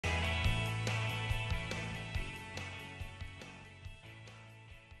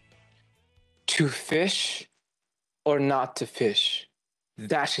To fish or not to fish?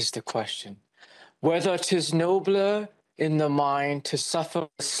 That is the question. Whether 'tis nobler in the mind to suffer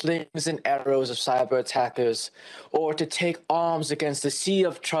the slings and arrows of cyber attackers, or to take arms against the sea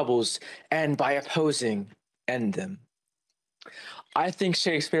of troubles and by opposing end them. I think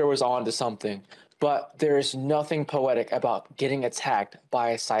Shakespeare was on to something, but there is nothing poetic about getting attacked by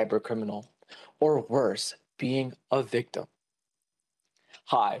a cyber criminal, or worse, being a victim.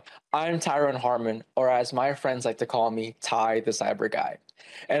 Hi, I'm Tyrone Harmon, or as my friends like to call me, Ty the Cyber Guy.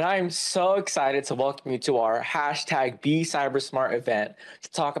 And I'm so excited to welcome you to our hashtag #BeCybersmart event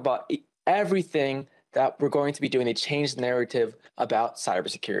to talk about everything that we're going to be doing to change the narrative about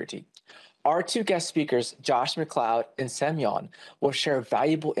cybersecurity. Our two guest speakers, Josh McCloud and Semyon, will share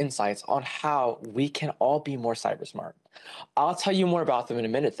valuable insights on how we can all be more cyber smart. I'll tell you more about them in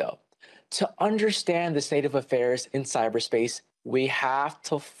a minute, though. To understand the state of affairs in cyberspace, we have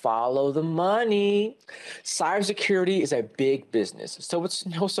to follow the money. Cybersecurity is a big business, so it's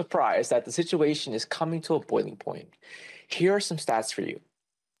no surprise that the situation is coming to a boiling point. Here are some stats for you.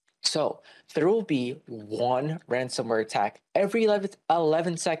 So, there will be one ransomware attack every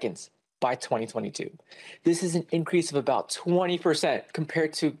 11 seconds by 2022. This is an increase of about 20%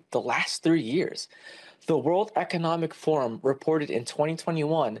 compared to the last 3 years. The World Economic Forum reported in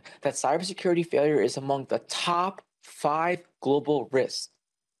 2021 that cybersecurity failure is among the top 5 global risks.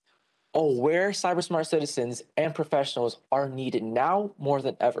 Aware cybersmart citizens and professionals are needed now more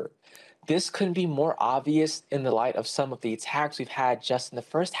than ever. This couldn't be more obvious in the light of some of the attacks we've had just in the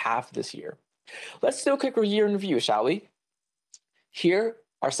first half of this year. Let's do a quick year in review, shall we? Here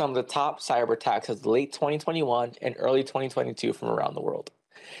are some of the top cyber attacks of late 2021 and early 2022 from around the world.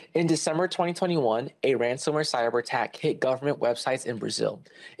 In December 2021, a ransomware cyber attack hit government websites in Brazil,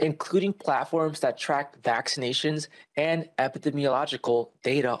 including platforms that track vaccinations and epidemiological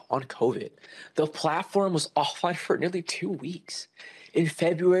data on COVID. The platform was offline for nearly 2 weeks. In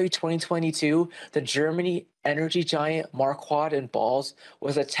February 2022, the Germany energy giant Marquardt and Balls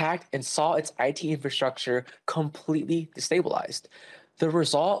was attacked and saw its IT infrastructure completely destabilized. The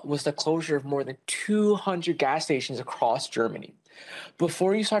result was the closure of more than 200 gas stations across Germany.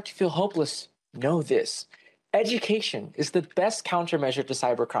 Before you start to feel hopeless, know this. Education is the best countermeasure to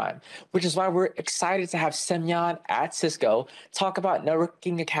cybercrime, which is why we're excited to have Semyon at Cisco talk about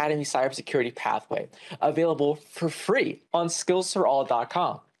Networking Academy Cybersecurity Pathway, available for free on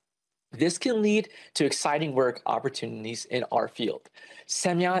skillsforall.com. This can lead to exciting work opportunities in our field.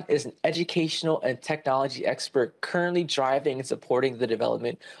 Semyon is an educational and technology expert currently driving and supporting the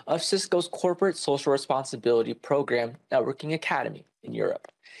development of Cisco's corporate social responsibility program, Networking Academy, in Europe.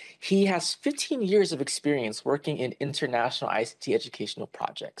 He has 15 years of experience working in international ICT educational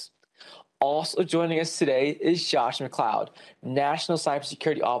projects. Also joining us today is Josh McCloud, National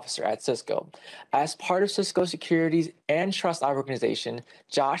Cybersecurity Officer at Cisco. As part of Cisco Security's and Trust Organization,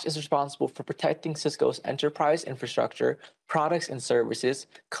 Josh is responsible for protecting Cisco's enterprise infrastructure, products, and services,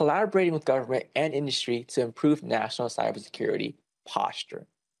 collaborating with government and industry to improve national cybersecurity posture.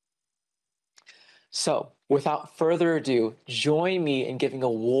 So, without further ado, join me in giving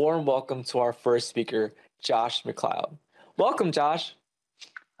a warm welcome to our first speaker, Josh McCloud. Welcome, Josh.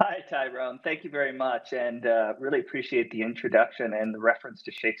 Hi, Tyrone. Thank you very much, and really appreciate the introduction and the reference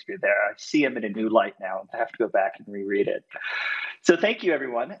to Shakespeare there. I see him in a new light now. I have to go back and reread it. So thank you,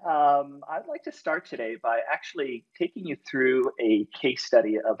 everyone. I'd like to start today by actually taking you through a case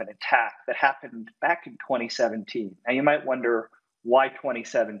study of an attack that happened back in 2017. Now, you might wonder, why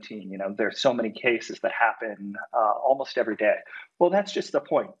 2017? There's so many cases that happen almost every day. Well, that's just the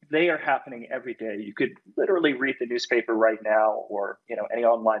point. They are happening every day. You could literally read the newspaper right now or any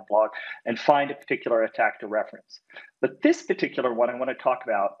online blog and find a particular attack to reference. But this particular one I want to talk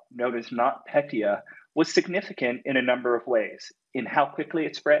about, known as NotPetya, was significant in a number of ways, in how quickly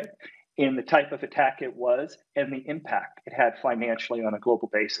it spread, in the type of attack it was, and the impact it had financially on a global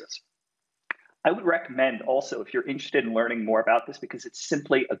basis. I would recommend also, if you're interested in learning more about this, because it's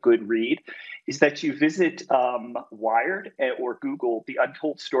simply a good read, is that you visit Wired or Google The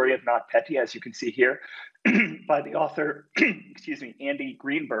Untold Story of NotPetya, as you can see here, by the author, Andy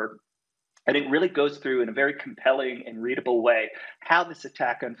Greenberg. And it really goes through in a very compelling and readable way how this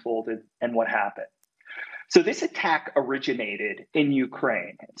attack unfolded and what happened. So this attack originated in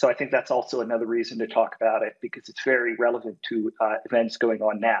Ukraine. So I think that's also another reason to talk about it, because it's very relevant to events going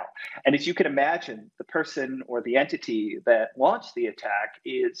on now. And as you can imagine, the person or the entity that launched the attack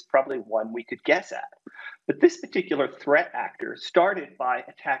is probably one we could guess at. But this particular threat actor started by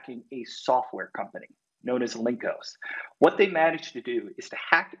attacking a software company known as Linkos. What they managed to do is to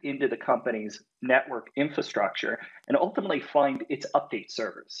hack into the company's network infrastructure and ultimately find its update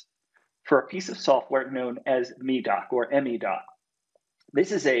servers. for a piece of software known as MEDOC or MEDOC.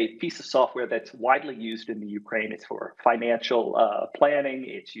 This is a piece of software that's widely used in the Ukraine. It's for financial planning.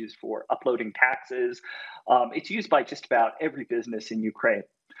 It's used for uploading taxes. It's used by just about every business in Ukraine.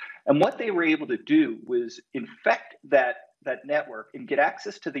 And what they were able to do was infect that network and get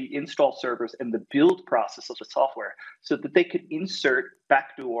access to the install servers and the build process of the software so that they could insert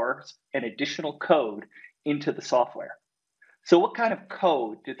backdoors and additional code into the software. So what kind of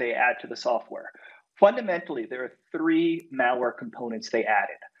code did they add to the software? Fundamentally, there are three malware components they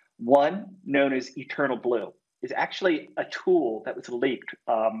added. One, known as Eternal Blue, is actually a tool that was leaked.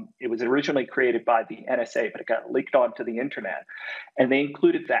 It was originally created by the NSA, but it got leaked onto the internet. And they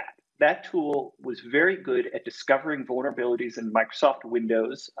included that. That tool was very good at discovering vulnerabilities in Microsoft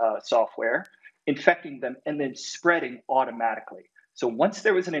Windows software, infecting them, and then spreading automatically. So once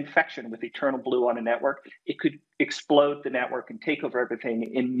there was an infection with Eternal Blue on a network, it could explode the network and take over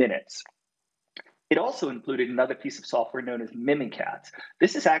everything in minutes. It also included another piece of software known as Mimikatz.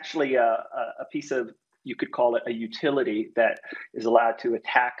 This is actually a piece of, you could call it a utility that is allowed to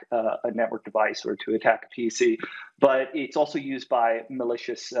attack a network device or to attack a PC, but it's also used by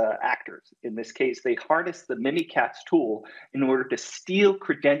malicious actors. In this case, they harness the Mimikatz tool in order to steal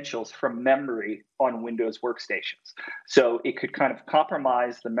credentials from memory on Windows workstations. So it could kind of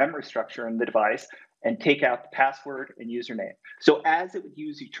compromise the memory structure in the device and take out the password and username. So as it would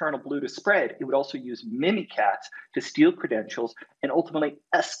use Eternal Blue to spread, it would also use Mimikatz to steal credentials and ultimately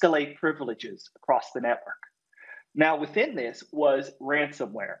escalate privileges across the network. Now, within this was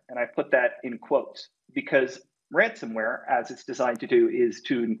ransomware, and I put that in quotes because ransomware, as it's designed to do, is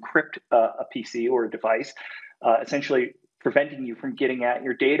to encrypt a PC or a device, essentially preventing you from getting at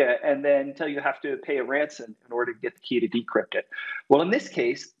your data, and then until you have to pay a ransom in order to get the key to decrypt it. Well, in this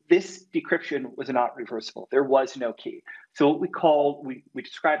case, this decryption was not reversible. There was no key. So what we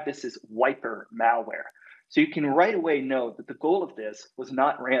describe this as wiper malware. So you can right away know that the goal of this was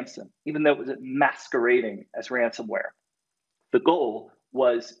not ransom, even though it was masquerading as ransomware. The goal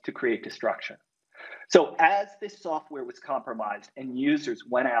was to create destruction. So as this software was compromised and users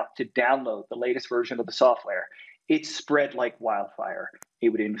went out to download the latest version of the software, it spread like wildfire. It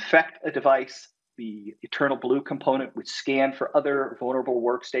would infect a device. The Eternal Blue component would scan for other vulnerable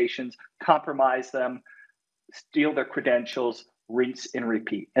workstations, compromise them, steal their credentials, rinse and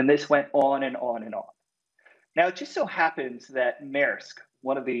repeat. And this went on and on and on. Now, it just so happens that Maersk,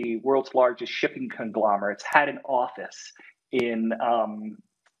 one of the world's largest shipping conglomerates, had an office in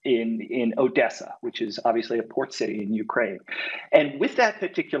Odessa, which is obviously a port city in Ukraine. And with that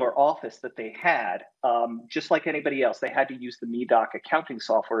particular office that they had, just like anybody else, they had to use the MEDOC accounting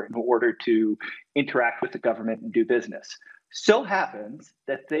software in order to interact with the government and do business. So happens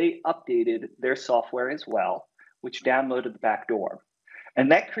that they updated their software as well, which downloaded the backdoor. And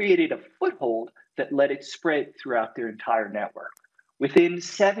that created a foothold that let it spread throughout their entire network. Within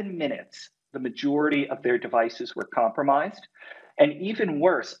 7 minutes, the majority of their devices were compromised. And even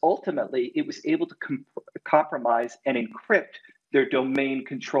worse, ultimately, it was able to compromise and encrypt their domain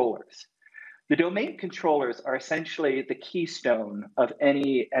controllers. The domain controllers are essentially the keystone of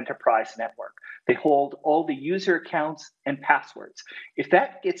any enterprise network. They hold all the user accounts and passwords. If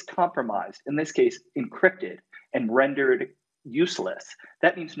that gets compromised, in this case, encrypted and rendered useless,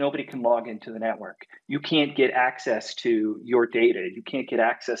 that means nobody can log into the network. You can't get access to your data. You can't get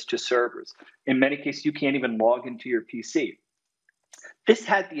access to servers. In many cases, you can't even log into your PC. This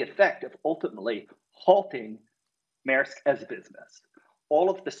had the effect of ultimately halting Maersk as a business. All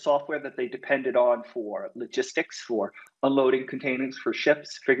of the software that they depended on for logistics, for unloading containers for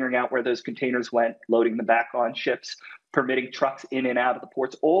ships, figuring out where those containers went, loading them back on ships, permitting trucks in and out of the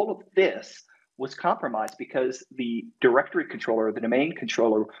ports, all of this was compromised because the directory controller, the domain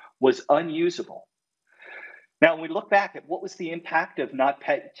controller, was unusable. Now, when we look back at what was the impact of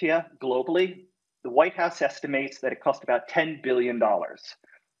NotPetya globally, the White House estimates that it cost about $10 billion.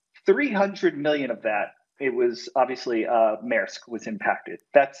 300 million of that, it was obviously Maersk was impacted.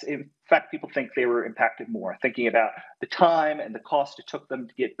 That's, in fact, people think they were impacted more, thinking about the time and the cost it took them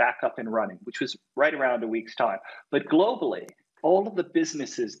to get back up and running, which was right around a week's time. But globally, all of the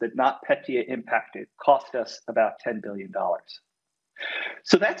businesses that NotPetya impacted cost us about $10 billion.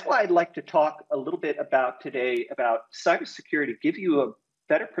 So that's why I'd like to talk a little bit about today about cybersecurity, give you a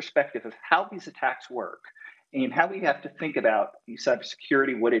better perspective of how these attacks work and how we have to think about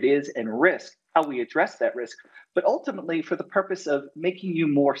cybersecurity, what it is, and risk, how we address that risk, but ultimately for the purpose of making you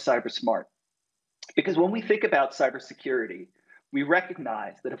more cyber smart. Because when we think about cybersecurity, we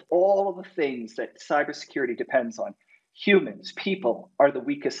recognize that of all of the things that cybersecurity depends on, humans, people, are the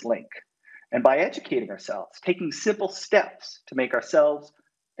weakest link. And by educating ourselves, taking simple steps to make ourselves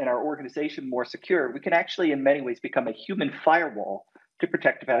and our organization more secure, we can actually, in many ways, become a human firewall to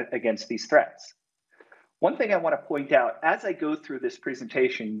protect against these threats. One thing I want to point out, as I go through this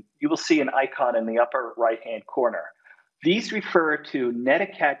presentation, you will see an icon in the upper right-hand corner. These refer to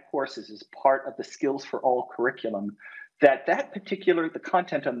NetAcad courses as part of the Skills for All curriculum the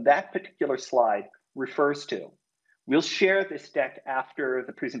content on that particular slide refers to. We'll share this deck after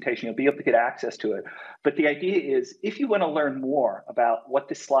the presentation. You'll be able to get access to it. But the idea is, if you want to learn more about what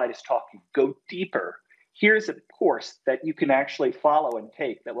this slide is talking, go deeper, here's a course that you can actually follow and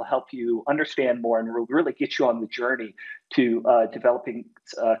take that will help you understand more and will really get you on the journey to developing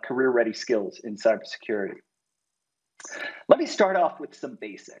career-ready skills in cybersecurity. Let me start off with some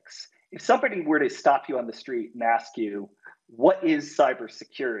basics. If somebody were to stop you on the street and ask you, what is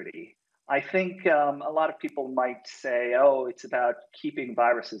cybersecurity? I think a lot of people might say, oh, it's about keeping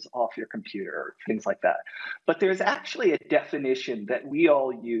viruses off your computer, or things like that. But there's actually a definition that we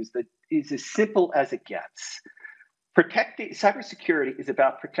all use that is as simple as it gets. Cybersecurity is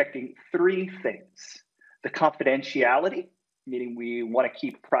about protecting three things: the confidentiality, meaning we want to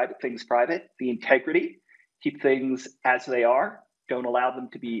keep private things private; the integrity, keep things as they are, don't allow them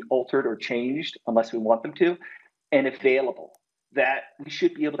to be altered or changed unless we want them to; and available, that we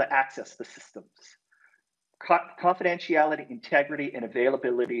should be able to access the systems. Confidentiality, integrity, and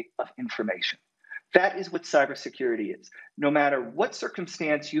availability of information. That is what cybersecurity is. No matter what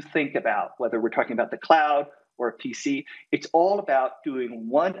circumstance you think about, whether we're talking about the cloud or a PC, it's all about doing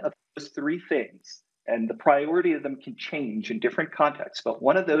one of those three things. And the priority of them can change in different contexts, but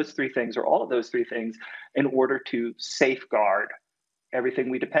one of those three things, or all of those three things, in order to safeguard everything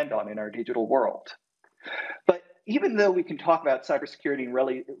we depend on in our digital world. But even though we can talk about cybersecurity in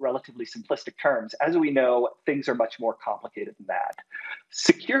relatively simplistic terms, as we know, things are much more complicated than that.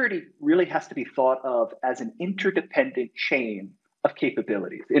 Security really has to be thought of as an interdependent chain of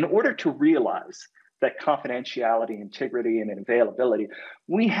capabilities. In order to realize that confidentiality, integrity, and availability,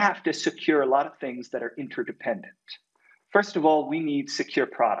 we have to secure a lot of things that are interdependent. First of all, we need secure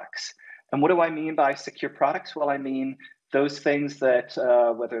products. And what do I mean by secure products? Well, I mean those things that,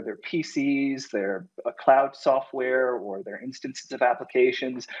 whether they're PCs, they're cloud software, or they're instances of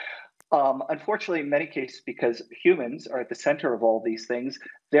applications. Unfortunately, in many cases, because humans are at the center of all these things,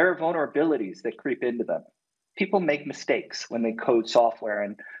 there are vulnerabilities that creep into them. People make mistakes when they code software,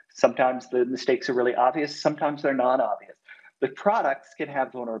 and sometimes the mistakes are really obvious, sometimes they're not obvious. But products can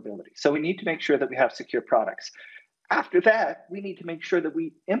have vulnerabilities. So we need to make sure that we have secure products. After that, we need to make sure that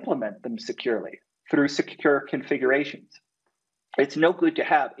we implement them securely through secure configurations. It's no good to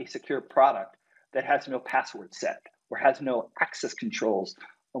have a secure product that has no password set or has no access controls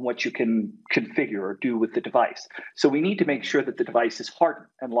on what you can configure or do with the device. So we need to make sure that the device is hardened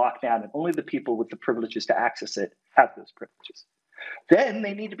and locked down, and only the people with the privileges to access it have those privileges. Then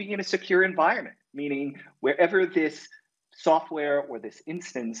they need to be in a secure environment, meaning wherever this software or this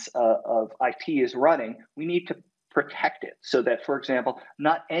instance of IT is running, we need to protect it so that, for example,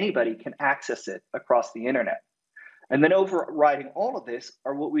 not anybody can access it across the internet. And then overriding all of this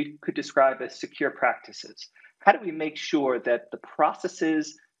are what we could describe as secure practices. How do we make sure that the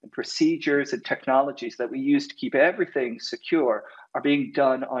processes and procedures and technologies that we use to keep everything secure are being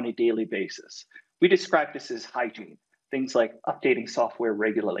done on a daily basis? We describe this as hygiene, things like updating software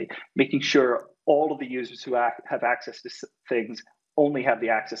regularly, making sure all of the users who have access to things only have the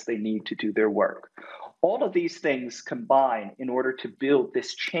access they need to do their work. All of these things combine in order to build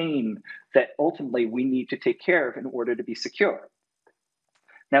this chain that ultimately we need to take care of in order to be secure.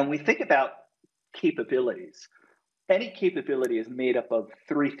 Now, when we think about capabilities, any capability is made up of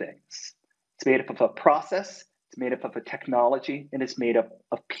three things. It's made up of a process, it's made up of a technology, and it's made up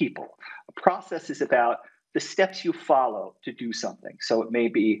of people. A process is about the steps you follow to do something. So it may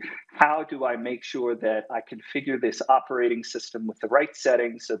be, how do I make sure that I configure this operating system with the right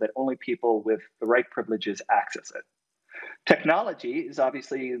settings so that only people with the right privileges access it? Technology is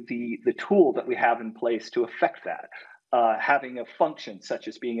obviously the tool that we have in place to affect that. Having a function such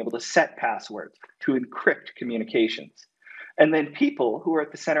as being able to set passwords, to encrypt communications. And then people who are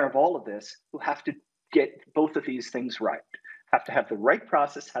at the center of all of this, who have to get both of these things right. Have to have the right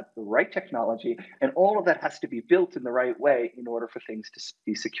process, have the right technology, and all of that has to be built in the right way in order for things to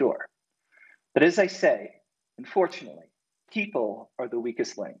be secure. But as I say, unfortunately, people are the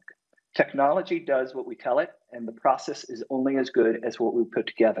weakest link. Technology does what we tell it, and the process is only as good as what we put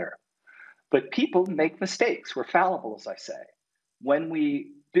together. But people make mistakes. We're fallible, as I say. When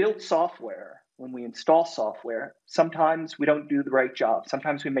we build software, when we install software, sometimes we don't do the right job.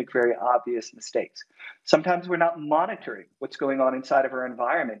 Sometimes we make very obvious mistakes. Sometimes we're not monitoring what's going on inside of our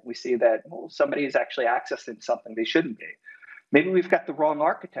environment. We see that somebody is actually accessing something they shouldn't be. Maybe we've got the wrong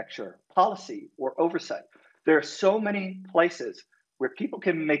architecture, policy, or oversight. There are so many places where people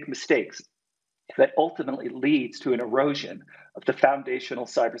can make mistakes that ultimately leads to an erosion of the foundational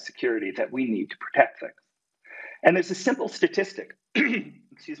cybersecurity that we need to protect things. And there's a simple statistic,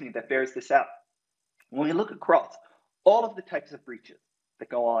 that bears this out. When we look across all of the types of breaches that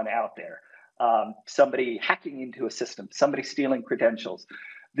go on out there, somebody hacking into a system, somebody stealing credentials,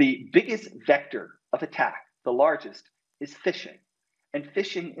 the biggest vector of attack, the largest, is phishing. And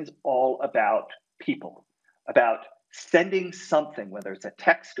phishing is all about people, about sending something, whether it's a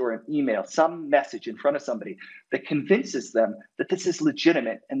text or an email, some message in front of somebody that convinces them that this is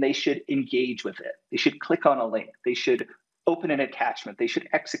legitimate and they should engage with it. They should click on a link. They should open an attachment. They should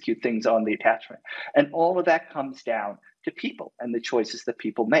execute things on the attachment. And all of that comes down to people and the choices that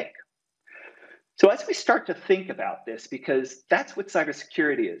people make. So as we start to think about this, because that's what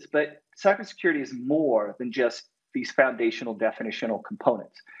cybersecurity is, but cybersecurity is more than just these foundational definitional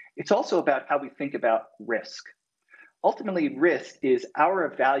components. It's also about how we think about risk. Ultimately, risk is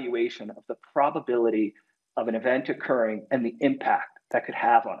our evaluation of the probability of an event occurring and the impact that could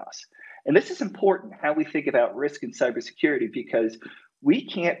have on us. And this is important, how we think about risk in cybersecurity, because we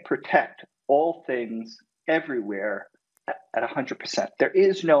can't protect all things everywhere at 100%. There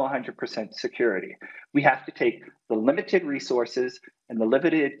is no 100% security. We have to take the limited resources and the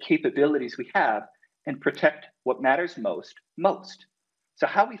limited capabilities we have and protect what matters most. So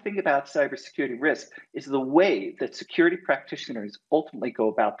how we think about cybersecurity risk is the way that security practitioners ultimately go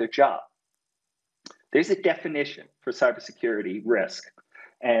about their job. There's a definition for cybersecurity risk,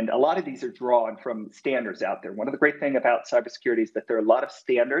 and a lot of these are drawn from standards out there. One of the great things about cybersecurity is that there are a lot of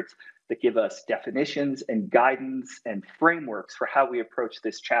standards that give us definitions and guidance and frameworks for how we approach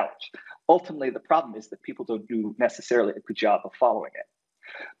this challenge. Ultimately, the problem is that people don't do necessarily a good job of following it.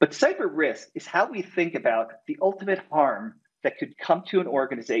 But cyber risk is how we think about the ultimate harm that could come to an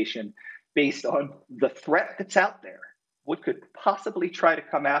organization based on the threat that's out there, what could possibly try to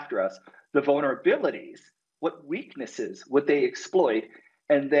come after us, the vulnerabilities, what weaknesses would they exploit,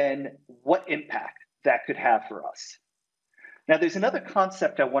 and then what impact that could have for us. Now, there's another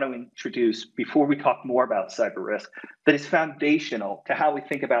concept I want to introduce before we talk more about cyber risk that is foundational to how we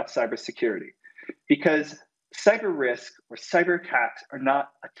think about cybersecurity, because cyber risk or cyber attacks are not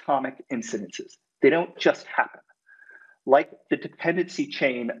atomic incidences. They don't just happen. Like the dependency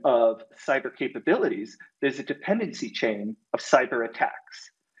chain of cyber capabilities, there's a dependency chain of cyber attacks.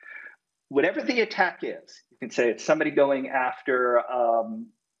 Whatever the attack is, you can say it's somebody going after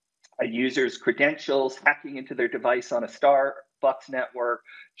a user's credentials, hacking into their device on a Starbucks network,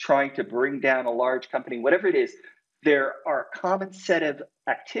 trying to bring down a large company, whatever it is, there are a common set of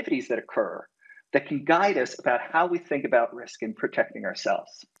activities that occur that can guide us about how we think about risk and protecting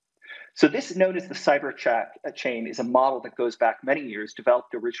ourselves. So this, known as the cyber chain, is a model that goes back many years,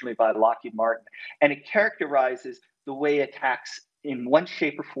 developed originally by Lockheed Martin, and it characterizes the way attacks in one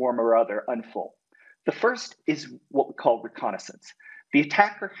shape or form or other unfold. The first is what we call reconnaissance. The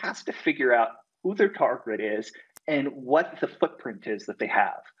attacker has to figure out who their target is and what the footprint is that they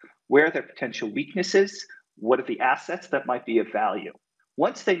have, where are their potential weaknesses, what are the assets that might be of value.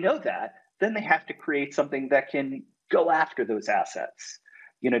 Once they know that, then they have to create something that can go after those assets.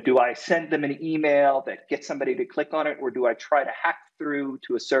 Do I send them an email that gets somebody to click on it, or do I try to hack through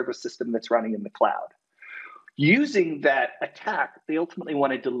to a server system that's running in the cloud? Using that attack, they ultimately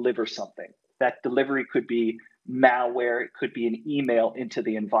want to deliver something. That delivery could be malware, it could be an email into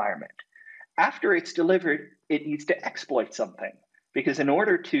the environment. After it's delivered, it needs to exploit something, because in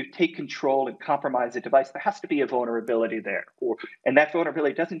order to take control and compromise a device, there has to be a vulnerability there. And that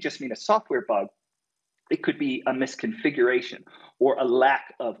vulnerability doesn't just mean a software bug. It could be a misconfiguration or a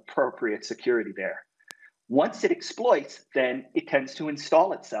lack of appropriate security there. Once it exploits, then it tends to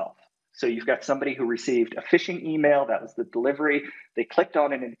install itself. So you've got somebody who received a phishing email, that was the delivery. They clicked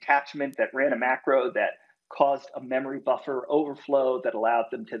on an attachment that ran a macro that caused a memory buffer overflow that allowed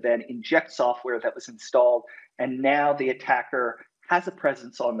them to then inject software that was installed. And now the attacker has a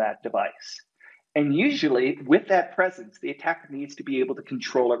presence on that device. And usually with that presence, the attacker needs to be able to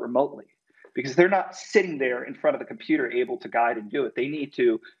control it remotely, because they're not sitting there in front of the computer able to guide and do it. They need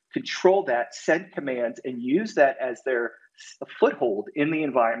to control that, send commands, and use that as their foothold in the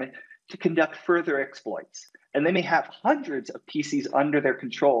environment to conduct further exploits. And they may have hundreds of PCs under their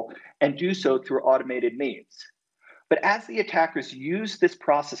control and do so through automated means. But as the attackers use this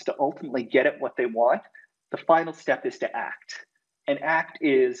process to ultimately get at what they want, the final step is to act. And act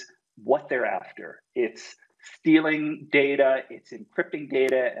is what they're after. It's stealing data, it's encrypting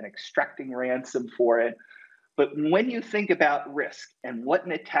data and extracting ransom for it. But when you think about risk and what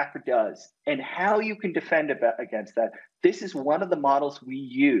an attacker does and how you can defend against that, this is one of the models we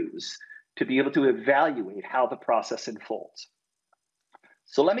use to be able to evaluate how the process unfolds.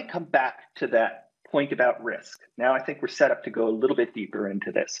 So let me come back to that point about risk. Now I think we're set up to go a little bit deeper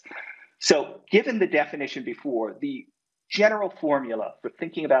into this. So given the definition before, the general formula for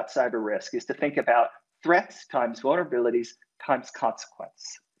thinking about cyber risk is to think about threats times vulnerabilities times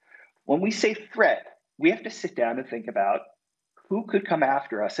consequence. When we say threat, we have to sit down and think about who could come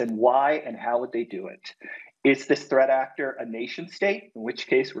after us and why and how would they do it. Is this threat actor a nation state, in which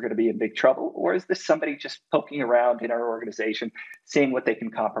case we're going to be in big trouble? Or is this somebody just poking around in our organization, seeing what they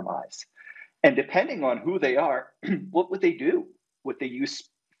can compromise? And depending on who they are, what would they do? Would they use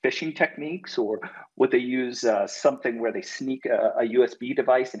phishing techniques, or would they use something where they sneak a USB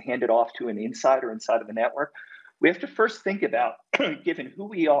device and hand it off to an insider inside of the network? We have to first think about, given who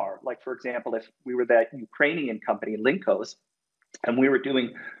we are, like, for example, if we were that Ukrainian company, Linkos, and we were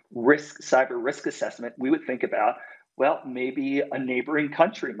doing cyber risk assessment, we would think about, well, maybe a neighboring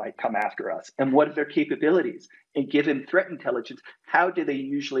country might come after us. And what are their capabilities? And given threat intelligence, how do they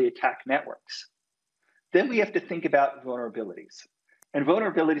usually attack networks? Then we have to think about vulnerabilities. And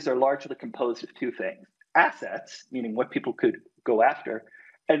vulnerabilities are largely composed of two things: assets, meaning what people could go after,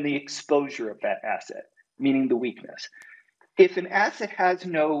 and the exposure of that asset, meaning the weakness. If an asset has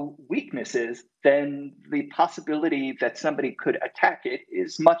no weaknesses, then the possibility that somebody could attack it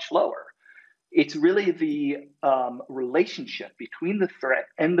is much lower. It's really the relationship between the threat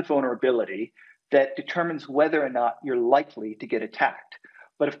and the vulnerability that determines whether or not you're likely to get attacked.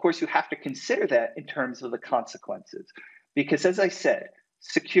 But of course, you have to consider that in terms of the consequences. Because as I said,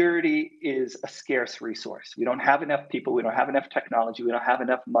 security is a scarce resource. We don't have enough people, we don't have enough technology, we don't have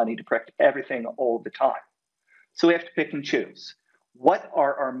enough money to protect everything all the time. So we have to pick and choose. What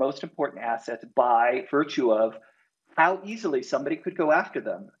are our most important assets by virtue of how easily somebody could go after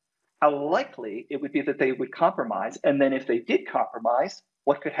them? How likely it would be that they would compromise? And then if they did compromise,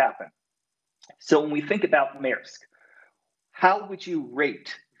 what could happen? So when we think about Maersk, how would you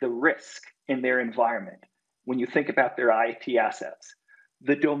rate the risk in their environment when you think about their IT assets?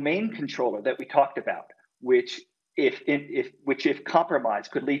 The domain controller that we talked about, which if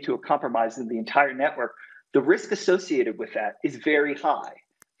compromised could lead to a compromise in the entire network, the risk associated with that is very high.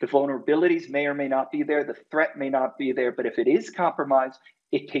 The vulnerabilities may or may not be there, the threat may not be there, but if it is compromised,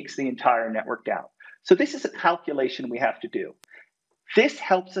 it takes the entire network down. So this is a calculation we have to do. This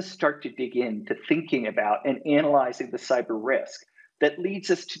helps us start to dig into thinking about and analyzing the cyber risk that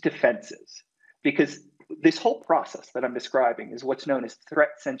leads us to defenses. Because this whole process that I'm describing is what's known as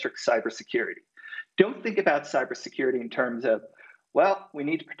threat-centric cybersecurity. Don't think about cybersecurity in terms of, well, we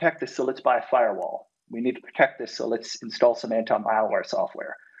need to protect this, so let's buy a firewall. We need to protect this, so let's install some anti-malware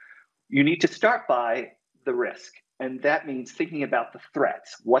software. You need to start by the risk, and that means thinking about the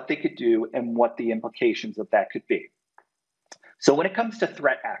threats, what they could do, and what the implications of that could be. So when it comes to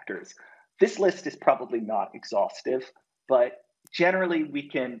threat actors, this list is probably not exhaustive, but generally we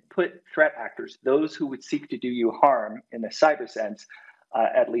can put threat actors, those who would seek to do you harm in the cyber sense,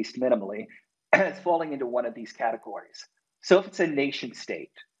 at least minimally, as falling into one of these categories. So if it's a nation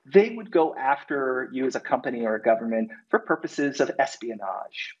state, they would go after you as a company or a government for purposes of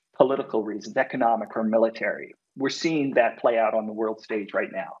espionage, political reasons, economic or military. We're seeing that play out on the world stage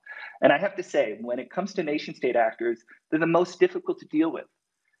right now. And I have to say, when it comes to nation state actors, they're the most difficult to deal with.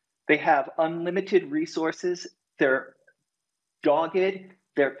 They have unlimited resources. They're dogged.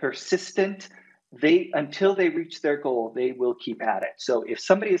 They're persistent. Until they reach their goal, they will keep at it. So if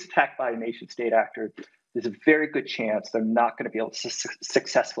somebody is attacked by a nation state actor, there's a very good chance they're not going to be able to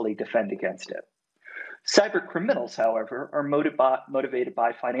successfully defend against it. Cyber criminals, however, are motivated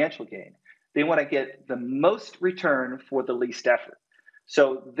by financial gain. They want to get the most return for the least effort.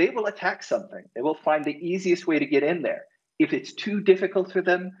 So they will attack something. They will find the easiest way to get in there. If it's too difficult for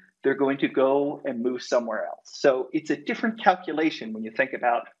them, they're going to go and move somewhere else. So it's a different calculation when you think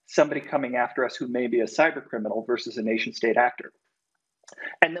about somebody coming after us who may be a cyber criminal versus a nation state actor.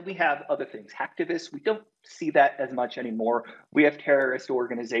 And then we have other things. Hacktivists, we don't see that as much anymore. We have terrorist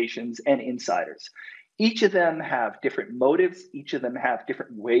organizations and insiders. Each of them have different motives. Each of them have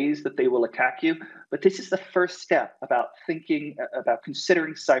different ways that they will attack you. But this is the first step about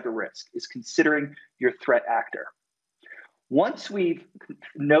considering cyber risk, is considering your threat actor. Once we've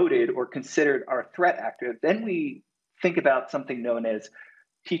noted or considered our threat actor, then we think about something known as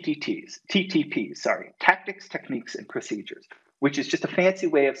TTPs, tactics, techniques, and procedures, which is just a fancy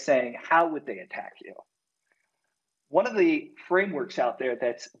way of saying how would they attack you. One of the frameworks out there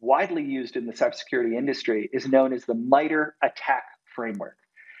that's widely used in the cybersecurity industry is known as the MITRE ATT&CK framework.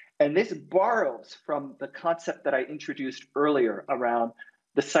 And this borrows from the concept that I introduced earlier around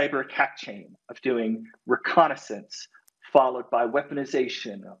the cyber attack chain of doing reconnaissance, followed by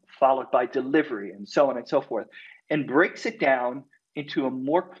weaponization, followed by delivery, and so on and so forth, and breaks it down into a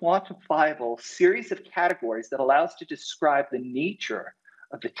more quantifiable series of categories that allows to describe the nature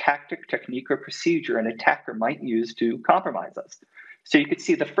of the tactic, technique, or procedure an attacker might use to compromise us. So you could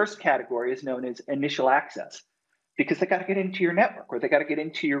see the first category is known as initial access, because they got to get into your network, or they got to get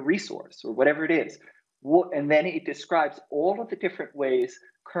into your resource, or whatever it is. And then it describes all of the different ways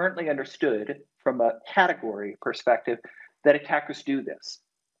currently understood from a category perspective that attackers do this.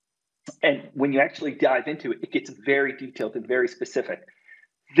 And when you actually dive into it, it gets very detailed and very specific.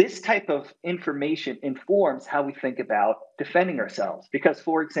 This type of information informs how we think about defending ourselves. Because,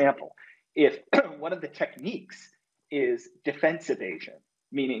 for example, if one of the techniques is defense evasion,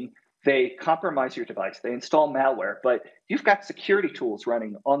 meaning they compromise your device, they install malware, but you've got security tools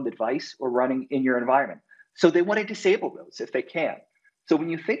running on the device or running in your environment. So they want to disable those if they can. So when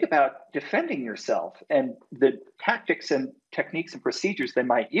you think about defending yourself and the tactics and techniques and procedures they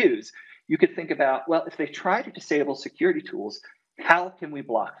might use, you could think about, well, if they try to disable security tools, how can we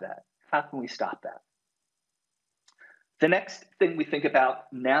block that? How can we stop that? The next thing we think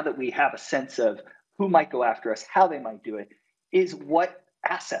about, now that we have a sense of who might go after us, how they might do it, is what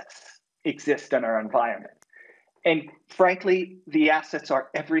assets exist in our environment. And frankly, the assets are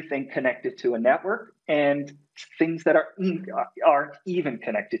everything connected to a network and things that aren't even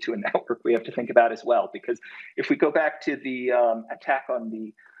connected to a network we have to think about as well. Because if we go back to the attack on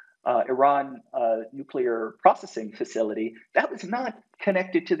the Iran nuclear processing facility, that was not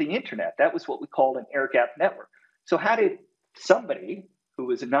connected to the internet. That was what we call an air-gapped network. So how did somebody who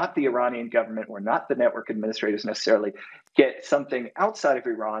was not the Iranian government or not the network administrators necessarily get something outside of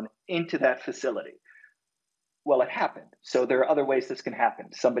Iran into that facility? Well, it happened. So there are other ways this can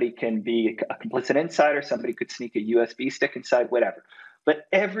happen. Somebody can be a complicit insider. Somebody could sneak a USB stick inside, whatever. But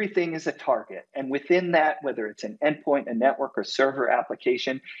everything is a target. And within that, whether it's an endpoint, a network, or server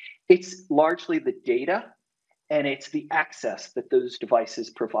application, it's largely the data and it's the access that those devices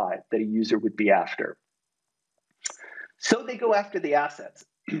provide that a user would be after. So they go after the assets,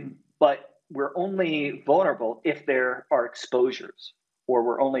 but we're only vulnerable if there are exposures, or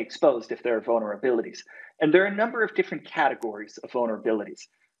we're only exposed if there are vulnerabilities. And there are a number of different categories of vulnerabilities.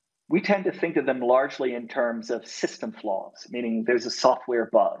 We tend to think of them largely in terms of system flaws, meaning there's a software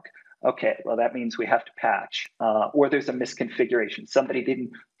bug. Okay, well, that means we have to patch, or there's a misconfiguration. Somebody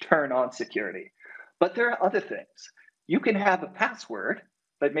didn't turn on security. But there are other things. You can have a password,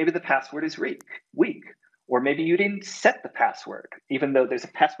 but maybe the password is weak. Or maybe you didn't set the password, even though there's a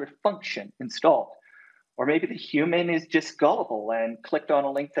password function installed. Or maybe the human is just gullible and clicked on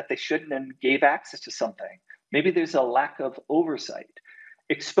a link that they shouldn't and gave access to something. Maybe there's a lack of oversight.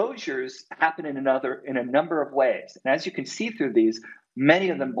 Exposures happen in a number of ways. And as you can see through these, many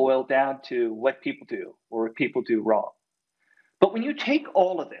of them boil down to what people do or what people do wrong. But when you take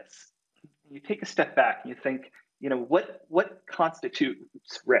all of this, you take a step back and you think, what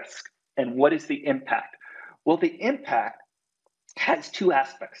constitutes risk and what is the impact? Well, the impact has two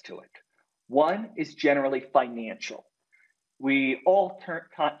aspects to it. One is generally financial. We all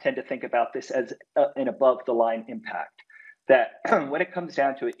tend to think about this as an above-the-line impact, that when it comes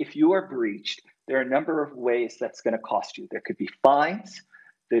down to it, if you are breached, there are a number of ways that's going to cost you. There could be fines.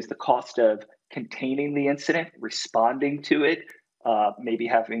 There's the cost of containing the incident, responding to it, maybe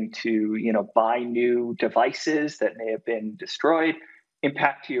having to buy new devices that may have been destroyed,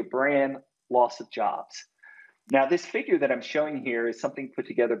 impact to your brand, loss of jobs. Now, this figure that I'm showing here is something put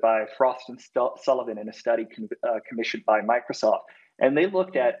together by Frost and Sullivan in a study commissioned by Microsoft. And they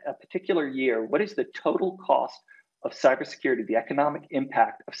looked at a particular year. What is the total cost of cybersecurity, the economic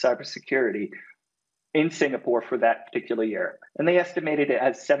impact of cybersecurity in Singapore for that particular year? And they estimated it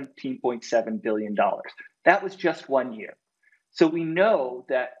as $17.7 billion. That was just 1 year. So we know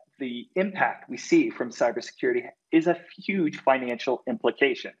that the impact we see from cybersecurity is a huge financial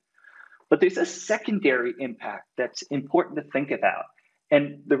implication. But there's a secondary impact that's important to think about.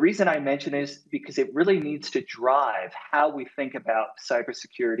 And the reason I mention is because it really needs to drive how we think about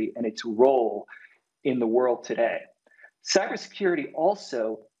cybersecurity and its role in the world today. Cybersecurity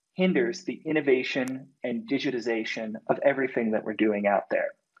also hinders the innovation and digitization of everything that we're doing out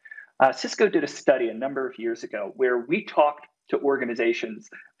there. Cisco did a study a number of years ago where we talked to organizations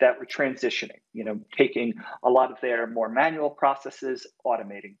that were transitioning, taking a lot of their more manual processes,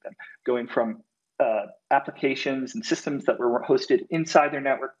 automating them, going from applications and systems that were hosted inside their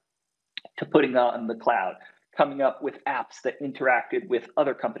network to putting on the cloud, coming up with apps that interacted with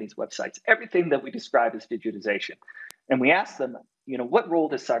other companies' websites, everything that we describe as digitization. And we asked them, what role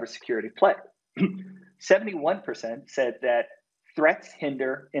does cybersecurity play? 71% said that threats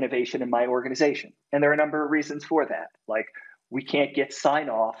hinder innovation in my organization. And there are a number of reasons for that. Like, we can't get sign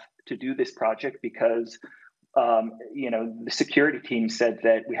off to do this project because the security team said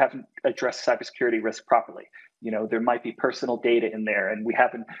that we haven't addressed cybersecurity risk properly. There might be personal data in there and we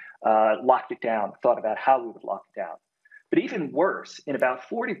haven't locked it down, thought about how we would lock it down. But even worse, in about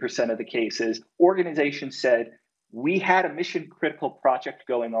 40% of the cases, organizations said we had a mission critical project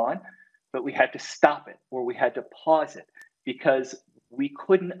going on, but we had to stop it or we had to pause it because we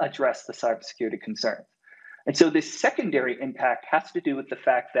couldn't address the cybersecurity concerns. And so this secondary impact has to do with the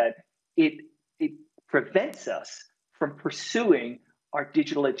fact that it prevents us from pursuing our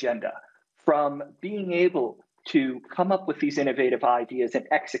digital agenda, from being able to come up with these innovative ideas and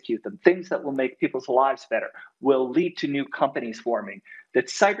execute them, things that will make people's lives better, will lead to new companies forming, that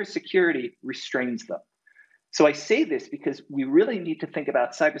cybersecurity restrains them. So I say this because we really need to think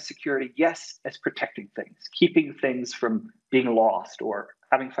about cybersecurity, yes, as protecting things, keeping things from being lost or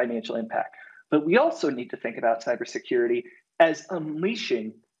having financial impact. But we also need to think about cybersecurity as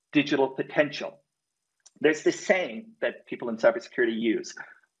unleashing digital potential. There's this saying that people in cybersecurity use.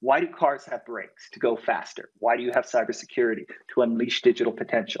 Why do cars have brakes? To go faster. Why do you have cybersecurity? To unleash digital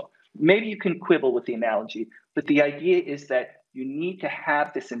potential. Maybe you can quibble with the analogy, but the idea is that you need to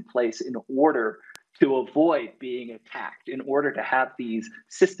have this in place in order to avoid being attacked, in order to have these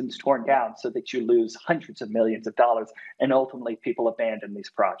systems torn down so that you lose hundreds of millions of dollars and ultimately people abandon these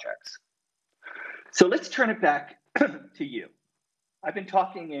projects. So let's turn it back to you. I've been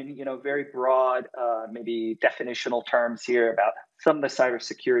talking in very broad, maybe definitional terms here about some of the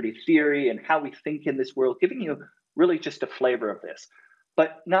cybersecurity theory and how we think in this world, giving you really just a flavor of this.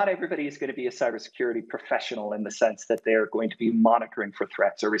 But not everybody is going to be a cybersecurity professional in the sense that they're going to be monitoring for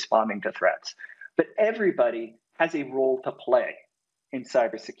threats or responding to threats. But everybody has a role to play in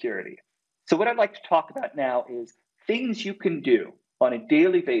cybersecurity. So what I'd like to talk about now is things you can do on a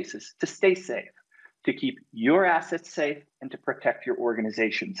daily basis to stay safe, to keep your assets safe, and to protect your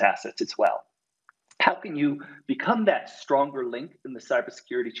organization's assets as well. How can you become that stronger link in the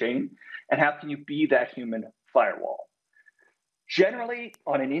cybersecurity chain? And how can you be that human firewall? Generally,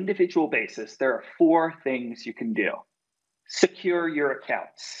 on an individual basis, there are 4 things you can do. Secure your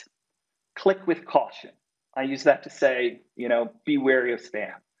accounts. Click with caution. I use that to say, be wary of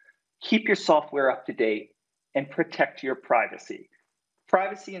spam. Keep your software up to date and protect your privacy.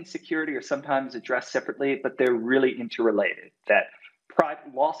 Privacy and security are sometimes addressed separately, but they're really interrelated. That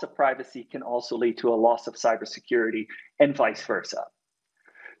loss of privacy can also lead to a loss of cybersecurity and vice versa.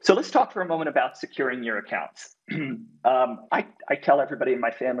 So let's talk for a moment about securing your accounts. I tell everybody in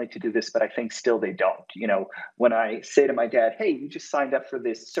my family to do this, but I think still they don't. When I say to my dad, hey, you just signed up for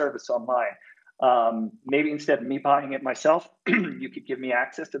this service online. Maybe instead of me buying it myself, you could give me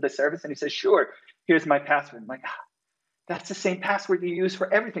access to the service. And he says, sure, here's my password. I'm like, that's the same password you use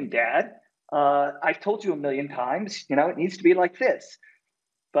for everything, Dad. I've told you a million times, it needs to be like this.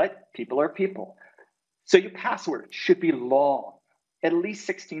 But people are people. So your password should be long, at least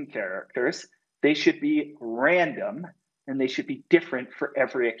 16 characters. They should be random, and they should be different for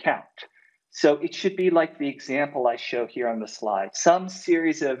every account. So it should be like the example I show here on the slide, some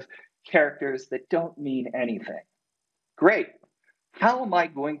series of characters that don't mean anything. Great. How am I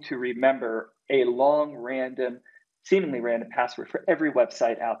going to remember a long, seemingly random password for every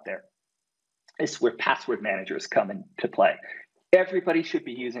website out there? It's where password managers come into play. Everybody should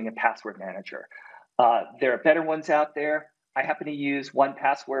be using a password manager. There are better ones out there. I happen to use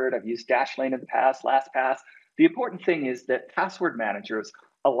 1Password. I've used Dashlane in the past, LastPass. The important thing is that password managers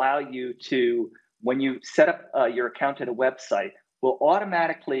allow you to, when you set up your account at a website, will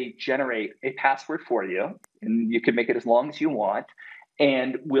automatically generate a password for you, and you can make it as long as you want,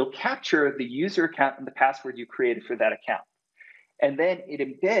 and will capture the user account and the password you created for that account. And then it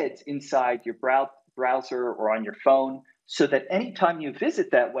embeds inside your browser or on your phone so that anytime you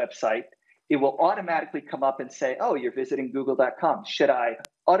visit that website, it will automatically come up and say, oh, you're visiting google.com. Should I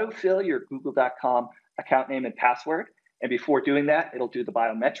autofill your google.com account name and password? And before doing that, it'll do the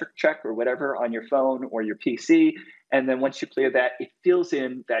biometric check or whatever on your phone or your PC. And then once you clear that, it fills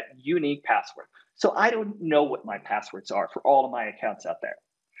in that unique password. So I don't know what my passwords are for all of my accounts out there.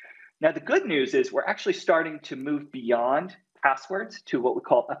 Now, the good news is we're actually starting to move beyond passwords to what we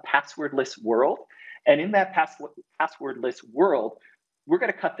call a passwordless world. And in that passwordless world, we're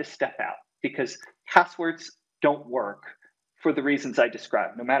going to cut this step out because passwords don't work for the reasons I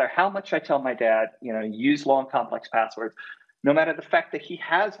described. No matter how much I tell my dad, use long, complex passwords, no matter the fact that he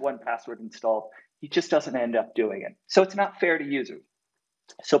has 1Password installed, he just doesn't end up doing it. So it's not fair to users.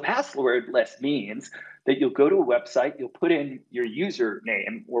 So passwordless means that you'll go to a website, you'll put in your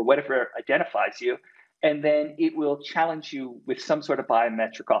username or whatever identifies you, and then it will challenge you with some sort of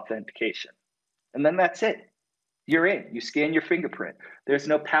biometric authentication. And then that's it. You're in. You scan your fingerprint. There's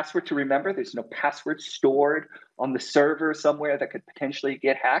no password to remember. There's no password stored on the server somewhere that could potentially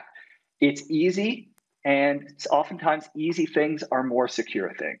get hacked. It's easy, and it's oftentimes easy things are more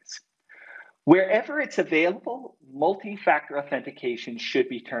secure things. Wherever it's available, multi-factor authentication should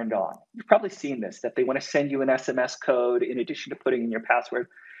be turned on. You've probably seen this, that they want to send you an SMS code in addition to putting in your password.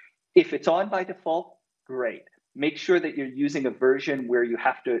 If it's on by default, great. Make sure that you're using a version where you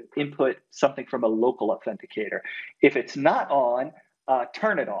have to input something from a local authenticator. If it's not on,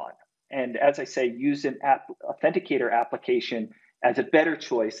 turn it on. And as I say, use an authenticator application as a better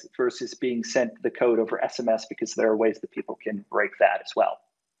choice versus being sent the code over SMS, because there are ways that people can break that as well.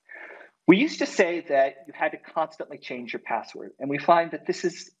 We used to say that you had to constantly change your password, and we find that this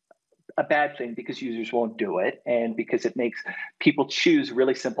is a bad thing because users won't do it and because it makes people choose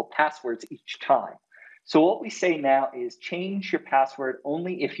really simple passwords each time. So what we say now is change your password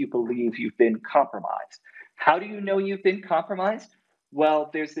only if you believe you've been compromised. How do you know you've been compromised?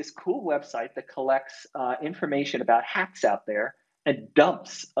 Well, there's this cool website that collects information about hacks out there and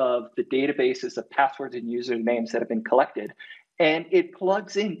dumps of the databases of passwords and usernames that have been collected. And it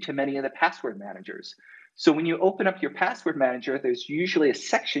plugs into many of the password managers. So when you open up your password manager, there's usually a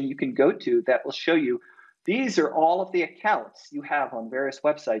section you can go to that will show you these are all of the accounts you have on various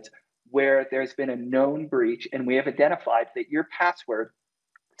websites where there's been a known breach, and we have identified that your password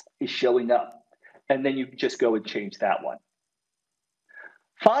is showing up. And then you just go and change that one.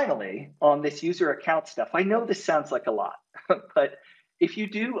 Finally, on this user account stuff, I know this sounds like a lot, but if you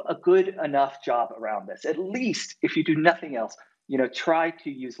do a good enough job around this, at least if you do nothing else, try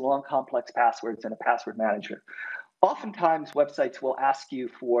to use long, complex passwords in a password manager. Oftentimes, websites will ask you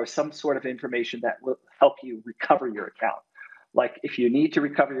for some sort of information that will help you recover your account. Like if you need to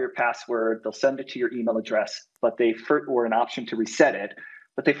recover your password, they'll send it to your email address, or an option to reset it.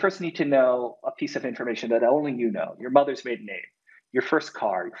 But they first need to know a piece of information that only you know: your mother's maiden name, your first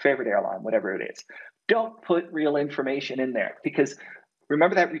car, your favorite airline, whatever it is. Don't put real information in there, because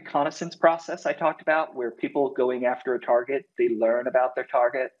remember that reconnaissance process I talked about, where people going after a target, they learn about their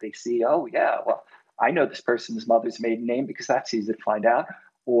target, they see, oh yeah, well, I know this person's mother's maiden name because that's easy to find out,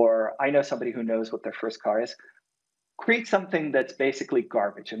 or I know somebody who knows what their first car is. Create something that's basically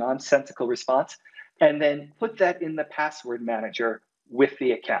garbage, a nonsensical response, and then put that in the password manager with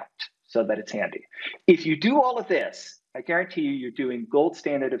the account so that it's handy. If you do all of this, I guarantee you're doing gold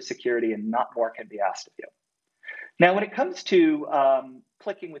standard of security, and not more can be asked of you. Now, when it comes to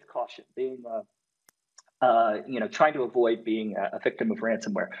clicking with caution, being, trying to avoid being a victim of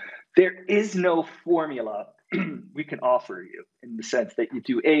ransomware, there is no formula we can offer you in the sense that you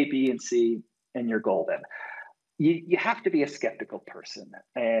do A, B, and C, and you're golden. You have to be a skeptical person,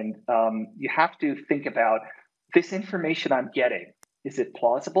 and you have to think about this information I'm getting. Is it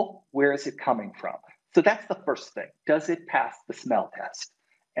plausible? Where is it coming from? So that's the first thing. Does it pass the smell test?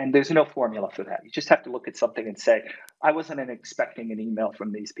 And there's no formula for that. You just have to look at something and say, I wasn't expecting an email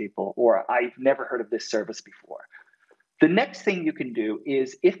from these people, or I've never heard of this service before. The next thing you can do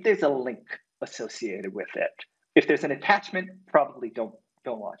is, if there's a link associated with it, if there's an attachment, probably don't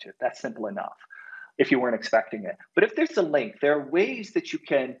launch it. That's simple enough if you weren't expecting it. But if there's a link, there are ways that you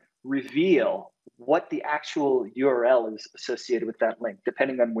can reveal what the actual URL is associated with that link,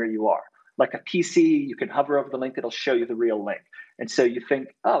 depending on where you are. Like a PC, you can hover over the link, it'll show you the real link. And so you think,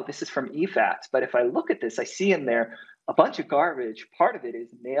 oh, this is from eFax. But if I look at this, I see in there a bunch of garbage. Part of it is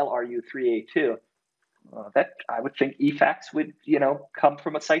mail RU382. That I would think eFax would, come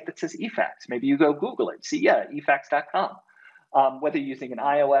from a site that says eFax. Maybe you go Google it, see, yeah, eFax.com. Whether you're using an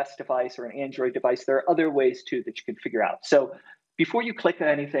iOS device or an Android device, there are other ways too that you can figure out. So before you click on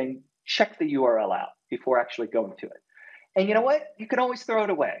anything, check the URL out before actually going to it. And you know what? You can always throw it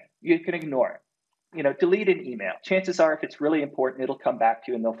away. You can ignore it. Delete an email. Chances are, if it's really important, it'll come back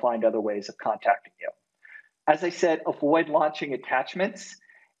to you and they'll find other ways of contacting you. As I said, avoid launching attachments.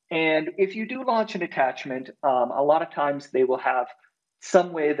 And if you do launch an attachment, a lot of times they will have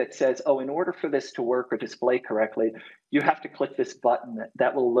some way that says, oh, in order for this to work or display correctly, you have to click this button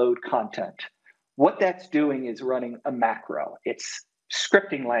that will load content. What that's doing is running a macro. It's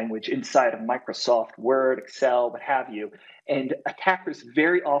scripting language inside of Microsoft Word, Excel, what have you. And attackers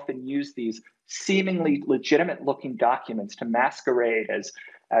very often use these seemingly legitimate looking documents to masquerade as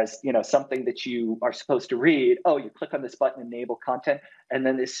something that you are supposed to read. Oh, you click on this button, enable content, and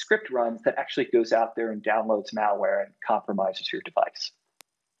then this script runs that actually goes out there and downloads malware and compromises your device.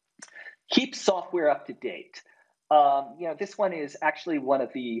 Keep software up to date. This one is actually one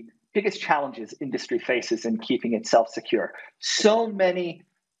of the biggest challenges industry faces in keeping itself secure. So many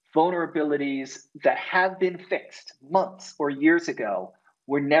vulnerabilities that have been fixed months or years ago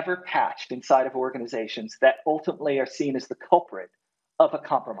were never patched inside of organizations that ultimately are seen as the culprit of a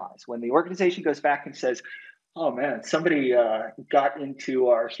compromise. When the organization goes back and says, oh man, somebody got into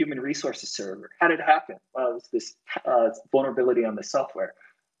our human resources server. How did it happen? Well, it was this vulnerability on the software.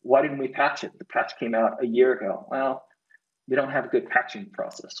 Why didn't we patch it? The patch came out a year ago. Well, we don't have a good patching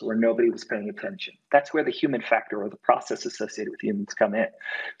process, or nobody was paying attention. That's where the human factor or the process associated with humans come in.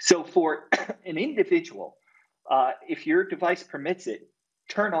 So for an individual, if your device permits it,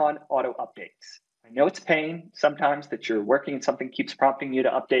 turn on auto updates. I know it's a pain sometimes that you're working and something keeps prompting you to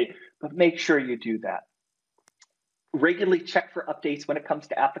update, but make sure you do that. Regularly check for updates when it comes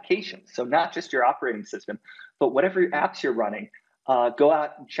to applications. So not just your operating system, but whatever apps you're running, go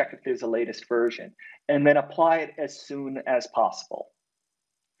out and check if there's a latest version, and then apply it as soon as possible.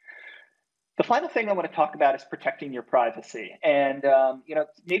 The final thing I want to talk about is protecting your privacy. And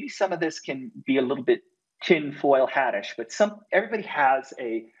maybe some of this can be a little bit tinfoil hattish, but everybody has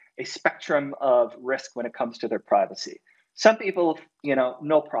a spectrum of risk when it comes to their privacy. Some people,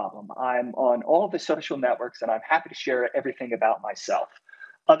 no problem. I'm on all of the social networks and I'm happy to share everything about myself.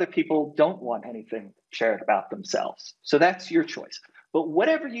 Other people don't want anything shared about themselves. So that's your choice. But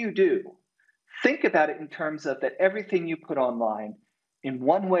whatever you do, think about it in terms of that everything you put online in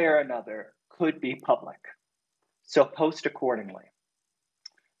one way or another could be public. So post accordingly.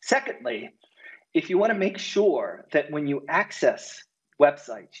 Secondly, if you want to make sure that when you access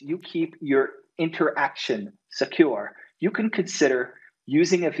websites, you keep your interaction secure, you can consider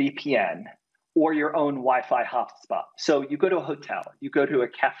using a VPN or your own Wi-Fi hotspot. So you go to a hotel, you go to a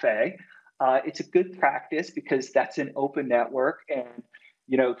cafe, it's a good practice because that's an open network, and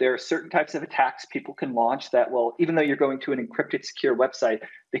there are certain types of attacks people can launch that will, even though you're going to an encrypted secure website,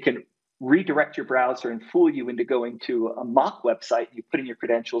 they can redirect your browser and fool you into going to a mock website. You put in your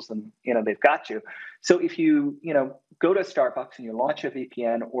credentials and they've got you. So if you go to a Starbucks and you launch a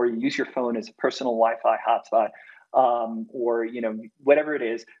VPN, or you use your phone as a personal Wi-Fi hotspot, or whatever it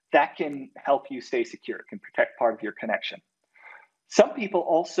is, that can help you stay secure. It can protect part of your connection. Some people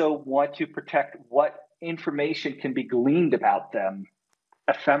also want to protect what information can be gleaned about them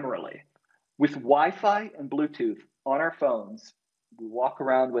ephemerally. With Wi-Fi and Bluetooth on our phones, we walk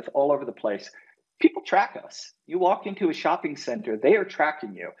around with all over the place. People track us. You walk into a shopping center, they are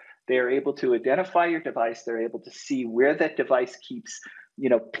tracking you. They are able to identify your device. They're able to see where that device keeps,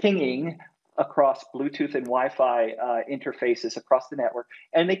 pinging across Bluetooth and Wi-Fi interfaces across the network,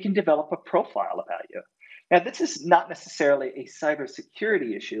 and they can develop a profile about you. Now, this is not necessarily a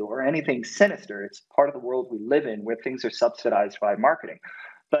cybersecurity issue or anything sinister. It's part of the world we live in where things are subsidized by marketing.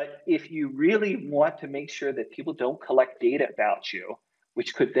 But if you really want to make sure that people don't collect data about you,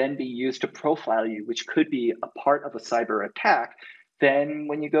 which could then be used to profile you, which could be a part of a cyber attack, then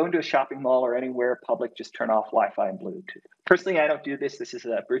when you go into a shopping mall or anywhere public, just turn off Wi-Fi and Bluetooth. Personally, I don't do this. This is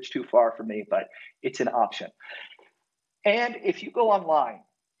a bridge too far for me, but it's an option. And if you go online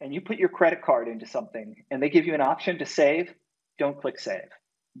and you put your credit card into something and they give you an option to save, don't click save.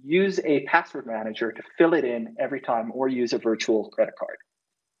 Use a password manager to fill it in every time, or use a virtual credit card.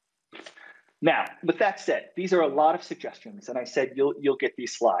 Now, with that said, these are a lot of suggestions, and I said you'll get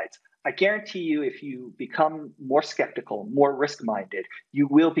these slides. I guarantee you, if you become more skeptical, more risk-minded, you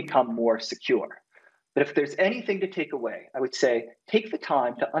will become more secure. But if there's anything to take away, I would say take the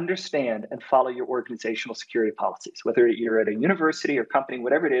time to understand and follow your organizational security policies, whether you're at a university or company,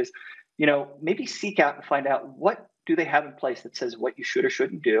 whatever it is. Maybe seek out and find out what do they have in place that says what you should or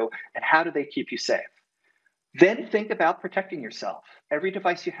shouldn't do, and how do they keep you safe. Then think about protecting yourself. Every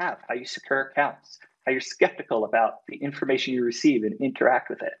device you have, how you secure accounts, how you're skeptical about the information you receive and interact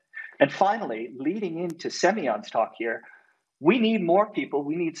with it. And finally, leading into Semyon's talk here, we need more people.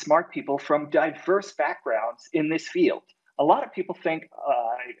 We need smart people from diverse backgrounds in this field. A lot of people think,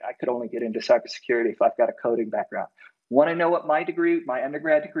 I could only get into cybersecurity if I've got a coding background. Want to know what my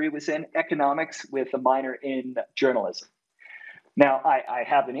undergrad degree was in? Economics with a minor in journalism. Now, I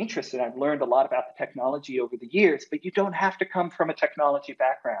have an interest and I've learned a lot about the technology over the years, but you don't have to come from a technology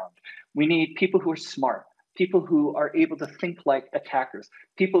background. We need people who are smart, people who are able to think like attackers,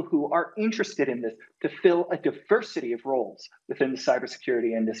 people who are interested in this to fill a diversity of roles within the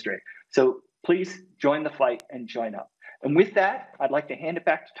cybersecurity industry. So please join the fight and join up. And with that, I'd like to hand it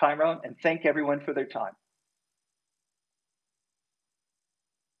back to Tyrone and thank everyone for their time.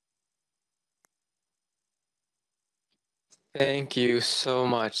 Thank you so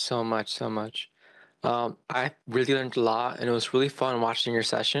much, so much, so much. I really learned a lot, and it was really fun watching your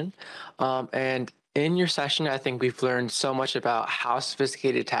session. And In your session, I think we've learned so much about how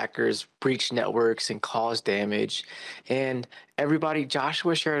sophisticated attackers breach networks and cause damage. And everybody,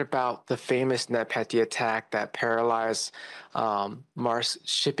 Joshua shared about the famous NetPetya attack that paralyzed Mars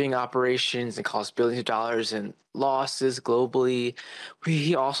shipping operations and caused billions of dollars in losses globally.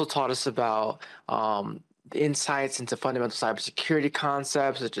 He also taught us about the insights into fundamental cybersecurity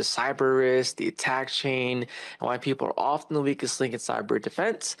concepts such as cyber risk, the attack chain, and why people are often the weakest link in cyber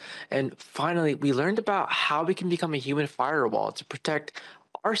defense. And finally, we learned about how we can become a human firewall to protect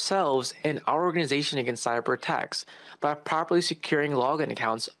ourselves and our organization against cyber attacks by properly securing login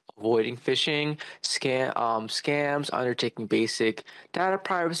accounts, avoiding phishing, scams, undertaking basic data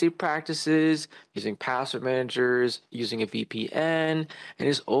privacy practices, using password managers, using a VPN, and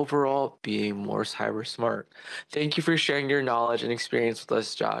just overall being more cyber smart. Thank you for sharing your knowledge and experience with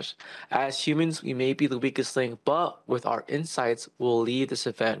us, Josh. As humans, we may be the weakest link, but with our insights, we'll leave this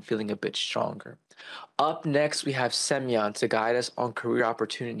event feeling a bit stronger. Up next, we have Semyon to guide us on career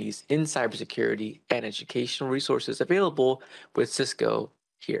opportunities in cybersecurity and educational resources available with Cisco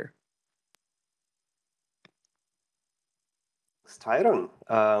here. Tyrone.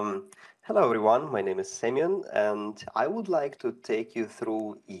 Hello, everyone. My name is Semyon, and I would like to take you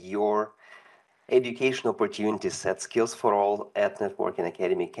through your education opportunities at Skills for All at Networking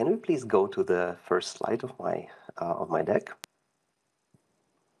Academy. Can we please go to the first slide of my deck?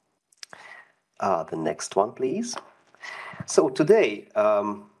 The next one, please. So today,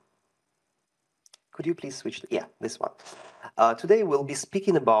 could you please switch? Yeah, this one. Today we'll be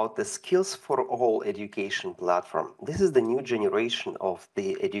speaking about the Skills for All education platform. This is the new generation of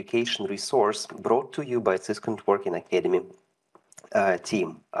the education resource brought to you by Cisco Networking Academy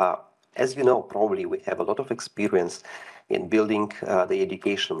team. As you know, probably we have a lot of experience in building the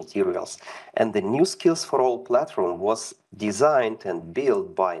educational materials. And the new Skills for All platform was designed and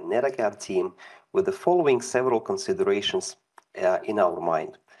built by NetAcad team with the following several considerations in our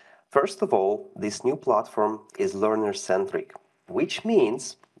mind. First of all, this new platform is learner-centric, which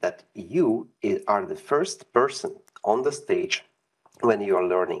means that you are the first person on the stage when you are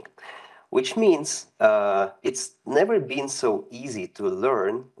learning, which means it's never been so easy to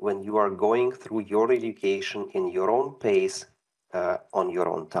learn when you are going through your education in your own pace, on your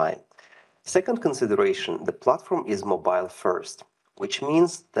own time. Second consideration, the platform is mobile first, which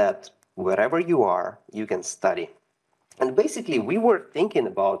means that wherever you are, you can study. And basically, we were thinking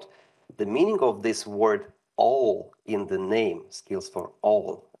about the meaning of this word all in the name, Skills for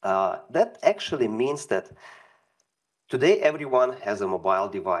All. That actually means that today everyone has a mobile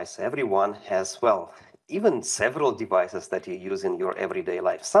device. Everyone has, well, even several devices that you use in your everyday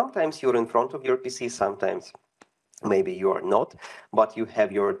life. Sometimes you're in front of your PC, sometimes maybe you are not, but you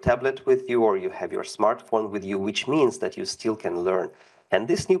have your tablet with you or you have your smartphone with you, which means that you still can learn. And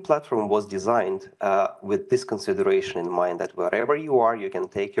this new platform was designed with this consideration in mind, that wherever you are, you can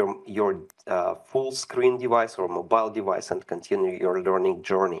take your full screen device or mobile device and continue your learning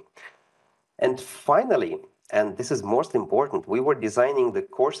journey. And finally, and this is most important, we were designing the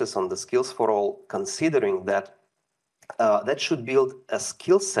courses on the Skills for All, considering that that should build a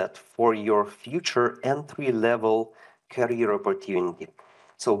skill set for your future entry-level career opportunity.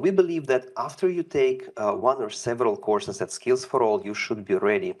 So we believe that after you take one or several courses at Skills for All, you should be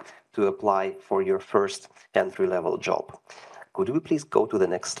ready to apply for your first entry-level job. Could we please go to the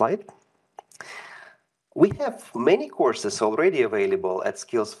next slide? We have many courses already available at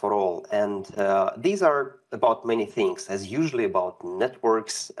Skills for All, and these are about many things, as usually about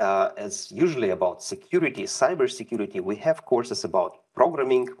networks, as usually about security, cybersecurity. We have courses about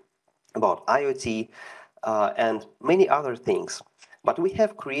programming, about IoT, and many other things. But we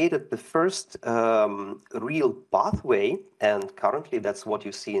have created the first real pathway, and currently that's what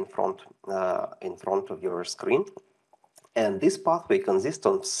you see in front of your screen. And this pathway consists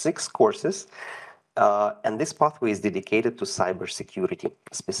of 6 courses. And this pathway is dedicated to cybersecurity,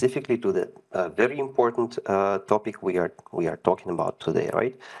 specifically to the very important topic we are talking about today,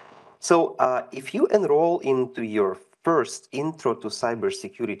 right? So if you enroll into your first Intro to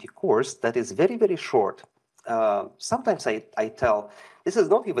Cybersecurity course, that is very, very short. Sometimes I tell, this is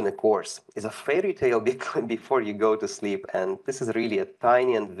not even a course, it's a fairy tale before you go to sleep. And this is really a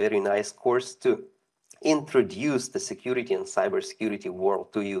tiny and very nice course to introduce the security and cybersecurity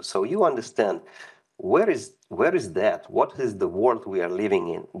world to you, so you understand where is that? What is the world we are living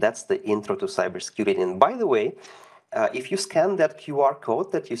in? That's the Intro to Cybersecurity. And by the way, if you scan that QR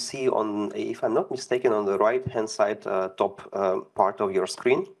code that you see on, if I'm not mistaken, on the right-hand side top part of your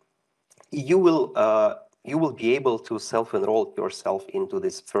screen, you will be able to self-enroll yourself into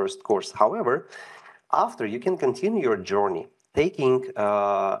this first course. However, after, you can continue your journey, taking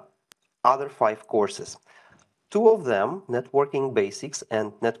other 5 courses. 2 of them, Networking Basics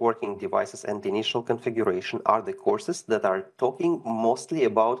and Networking Devices and Initial Configuration, are the courses that are talking mostly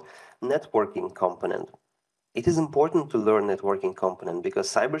about networking component. It is important to learn networking component because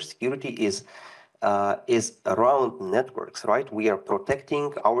cybersecurity is around networks, right? We are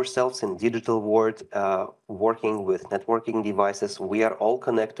protecting ourselves in digital world, working with networking devices. We are all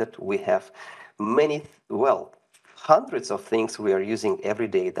connected. We have many, well, hundreds of things we are using every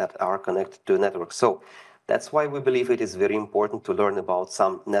day that are connected to a network. So that's why we believe it is very important to learn about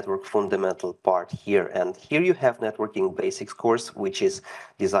some network fundamental part here. And here you have Networking Basics course, which is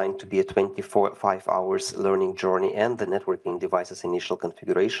designed to be a 25 hours learning journey, and the Networking Devices Initial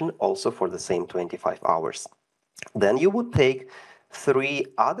Configuration also for the same 25 hours. Then you would take 3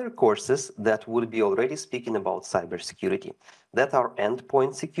 other courses that would be already speaking about cybersecurity. That are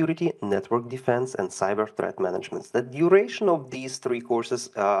endpoint security, network defense, and cyber threat management. The duration of these 3 courses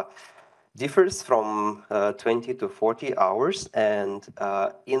differs from 20 to 40 hours, and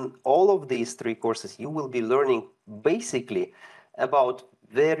in all of these 3 courses you will be learning basically about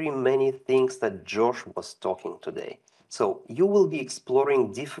very many things that Josh was talking today. So you will be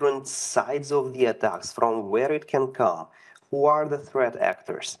exploring different sides of the attacks, from where it can come, who are the threat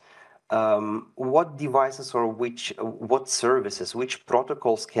actors, what devices or what services, which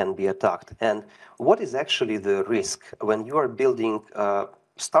protocols can be attacked, and what is actually the risk when you are building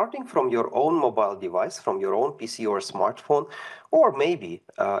starting from your own mobile device, from your own PC or smartphone, or maybe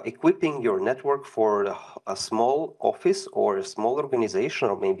equipping your network for a small office or a small organization,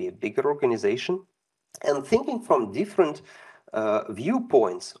 or maybe a bigger organization, and thinking from different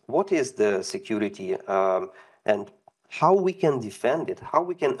viewpoints, what is the security and how we can defend it, how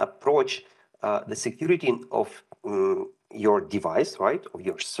we can approach the security of your device, right, of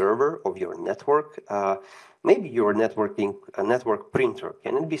your server, of your network. Maybe your network printer,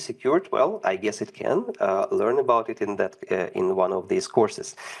 can it be secured? Well, I guess it can. Learn about it in one of these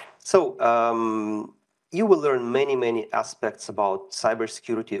courses. So you will learn many aspects about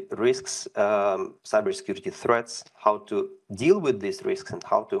cybersecurity risks, cybersecurity threats, how to deal with these risks, and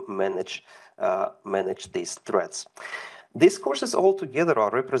how to manage these threats. These courses all together are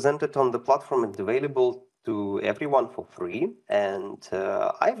represented on the platform and available to everyone for free. And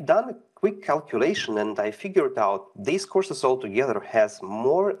I've done a quick calculation, and I figured out these courses altogether has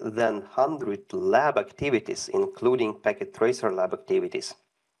more than 100 lab activities, including packet tracer lab activities,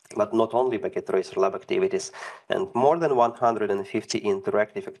 but not only packet tracer lab activities, and more than 150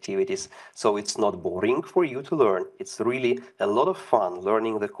 interactive activities. So it's not boring for you to learn. It's really a lot of fun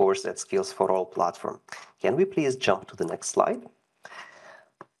learning the course at Skills for All platform. Can we please jump to the next slide?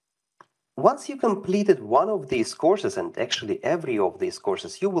 Once you completed one of these courses, and actually every of these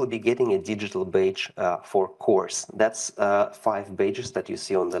courses, you will be getting a digital badge for course. That's 5 badges that you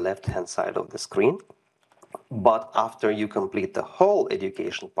see on the left-hand side of the screen. But after you complete the whole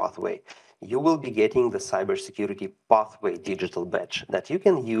education pathway, you will be getting the cybersecurity pathway digital badge that you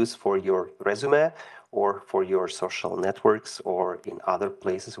can use for your resume or for your social networks or in other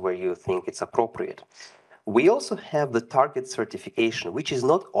places where you think it's appropriate. We also have the target certification, which is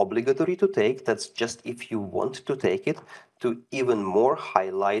not obligatory to take. That's just if you want to take it, to even more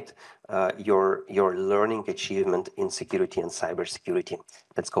highlight your learning achievement in security and cybersecurity.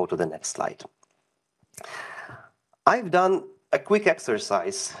 Let's go to the next slide. I've done a quick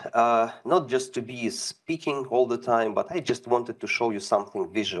exercise, not just to be speaking all the time, but I just wanted to show you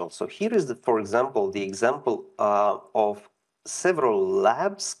something visual. So here is, for example, the example of several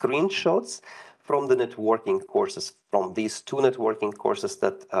lab screenshots from the networking courses, from these 2 networking courses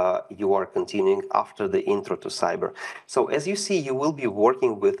that you are continuing after the intro to cyber. So as you see, you will be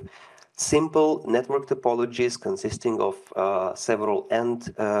working with simple network topologies consisting of several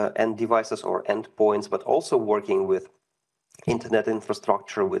end devices or endpoints, but also working with internet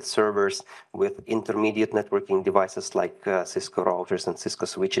infrastructure, with servers, with intermediate networking devices like Cisco routers and Cisco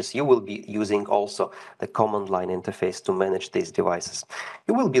switches. You will be using also the command line interface to manage these devices.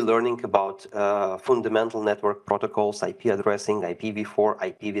 You will be learning about fundamental network protocols, IP addressing, IPv4,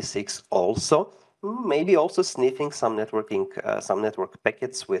 IPv6 also. Maybe also sniffing some network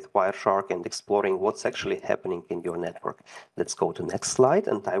packets with Wireshark and exploring what's actually happening in your network. Let's go to next slide,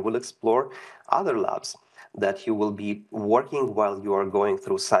 and I will explore other labs that you will be working while you are going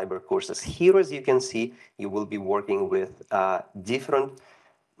through cyber courses. Here, as you can see, you will be working with different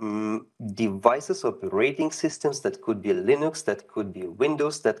devices, operating systems that could be Linux, that could be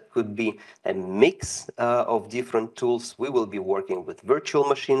Windows, that could be a mix of different tools. We will be working with virtual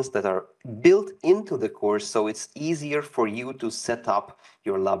machines that are built into the course, so it's easier for you to set up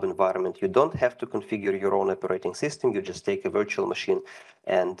your lab environment. You don't have to configure your own operating system. You just take a virtual machine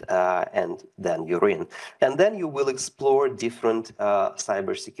and then you're in. And then you will explore different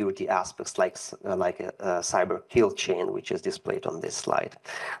cybersecurity aspects like a cyber kill chain, which is displayed on this slide.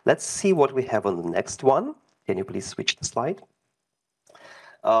 Let's see what we have on the next one. Can you please switch the slide?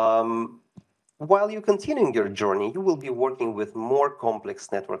 While you're continuing your journey, you will be working with more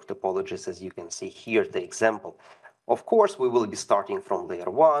complex network topologies, as you can see here, the example. Of course, we will be starting from layer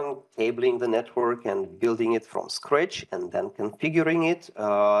 1, cabling the network and building it from scratch, and then configuring it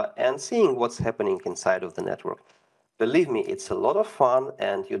and seeing what's happening inside of the network. Believe me, it's a lot of fun,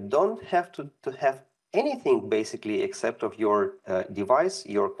 and you don't have to have anything basically except of your device,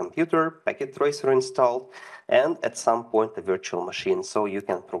 your computer, packet tracer installed, and at some point a virtual machine. So you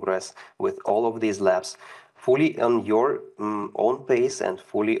can progress with all of these labs fully on your own pace and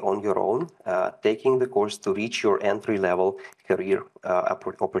fully on your own, taking the course to reach your entry-level career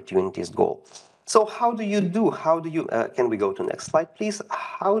opportunities goal. So how do you do? How do you, can we go to next slide, please?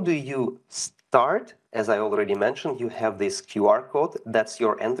 How do you start? As I already mentioned, you have this QR code. That's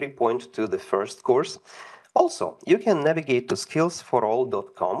your entry point to the first course. Also, you can navigate to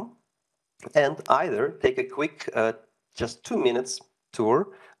skillsforall.com and either take a quick, just 2 minutes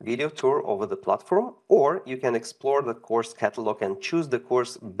video tour over the platform, or you can explore the course catalog and choose the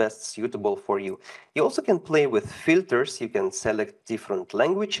course best suitable for you. You also can play with filters. You can select different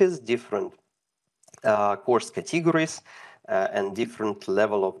languages, different course categories, and different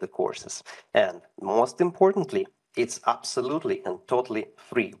level of the courses. And most importantly, it's absolutely and totally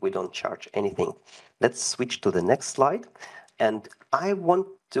free. We don't charge anything. Let's switch to the next slide. And I want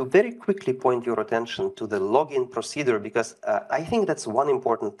to very quickly point your attention to the login procedure, because I think that's one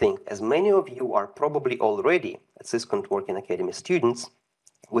important thing. As many of you are probably already at Cisco Networking Academy students,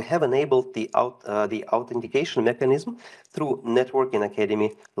 we have enabled the authentication mechanism through Networking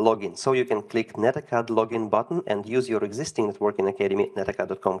Academy login. So you can click NetAcad login button and use your existing Networking Academy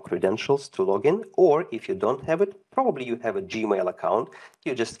netacad.com credentials to log in. Or if you don't have it, probably you have a Gmail account.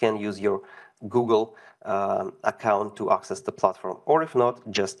 You just can use your Google account to access the platform. Or if not,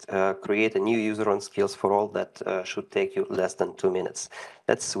 just create a new user on Skills for All that should take you less than 2 minutes.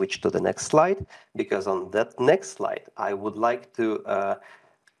 Let's switch to the next slide, because on that next slide, I would like to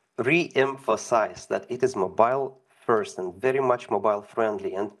re-emphasize that it is mobile first and very much mobile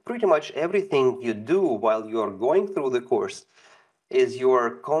friendly, and pretty much everything you do while you are going through the course is you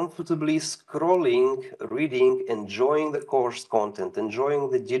are comfortably scrolling, reading, enjoying the course content, enjoying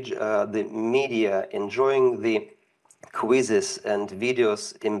the media, enjoying the quizzes and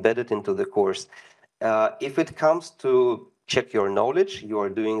videos embedded into the course. If it comes to check your knowledge, you are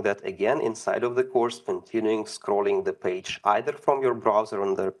doing that again inside of the course, continuing scrolling the page, either from your browser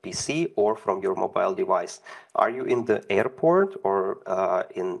on the PC or from your mobile device. Are you in the airport or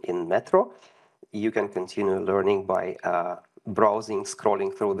in metro? You can continue learning by browsing,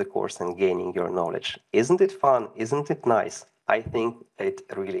 scrolling through the course and gaining your knowledge. Isn't it fun? Isn't it nice? I think it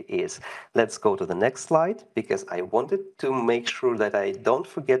really is. Let's go to the next slide, because I wanted to make sure that I don't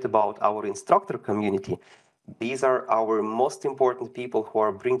forget about our instructor community. These are our most important people who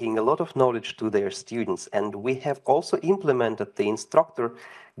are bringing a lot of knowledge to their students. And we have also implemented the instructor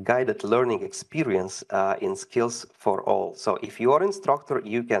guided learning experience in Skills for All. So if you are an instructor,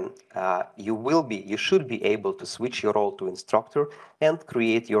 you should be able to switch your role to instructor and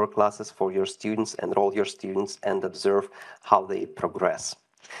create your classes for your students, enroll your students, and observe how they progress.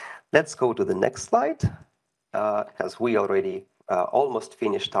 Let's go to the next slide, because we already almost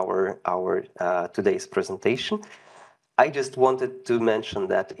finished our today's presentation. I just wanted to mention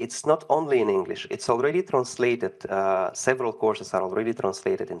that it's not only in English, it's already translated. Several courses are already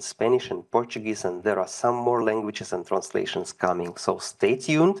translated in Spanish and Portuguese, and there are some more languages and translations coming. So stay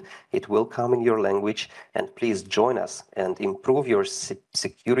tuned, it will come in your language, and please join us and improve your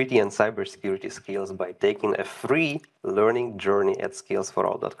security and cybersecurity skills by taking a free learning journey at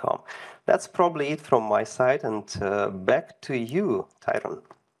skillsforall.com. That's probably it from my side, and back to you, Tyrone.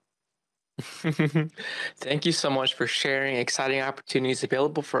 Thank you so much for sharing exciting opportunities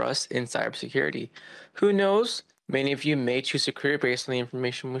available for us in cybersecurity. Who knows? Many of you may choose a career based on the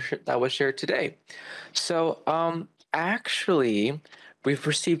information that was shared today. So, actually, we've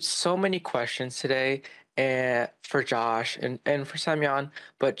received so many questions today for Josh and for Semyon,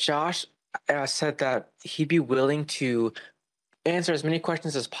 but Josh said that he'd be willing to answer as many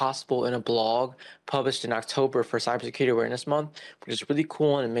questions as possible in a blog published in October for Cybersecurity Awareness Month, which is really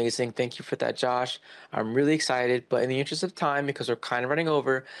cool and amazing. Thank you for that, Josh. I'm really excited, but in the interest of time, because we're kind of running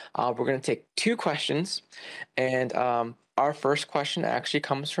over, we're going to take 2 questions. And our first question actually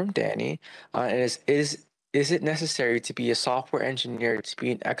comes from Danny. And is is it necessary to be a software engineer to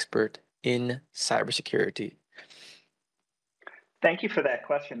be an expert in cybersecurity? Thank you for that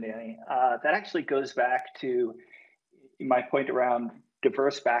question, Danny. That actually goes back to my point around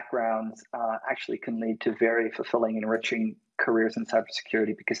diverse backgrounds actually can lead to very fulfilling, enriching careers in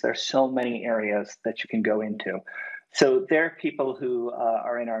cybersecurity because there are so many areas that you can go into. So there are people who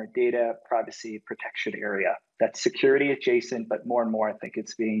are in our data privacy protection area. That's security adjacent, but more and more, I think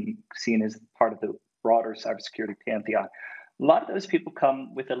it's being seen as part of the broader cybersecurity pantheon. A lot of those people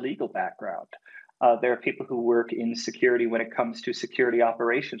come with a legal background. There are people who work in security when it comes to security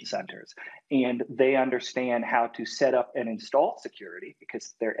operations centers, and they understand how to set up and install security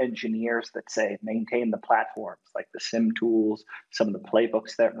because they're engineers that say maintain the platforms like the SIM tools, some of the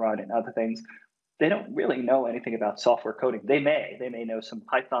playbooks that run, and other things. They don't really know anything about software coding. They may know some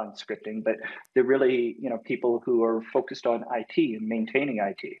Python scripting, but they're really people who are focused on IT and maintaining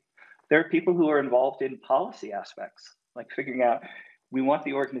IT. There are people who are involved in policy aspects, like figuring out we want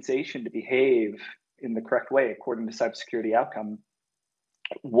the organization to behave in the correct way according to cybersecurity outcome.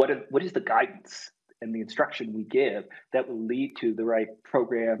 What is the guidance and the instruction we give that will lead to the right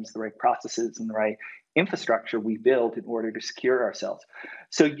programs, the right processes, and the right infrastructure we build in order to secure ourselves?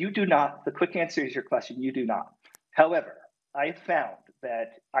 So you do not, the quick answer is your question, you do not. However, I found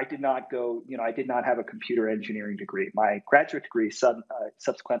that I did not have a computer engineering degree. My graduate degree,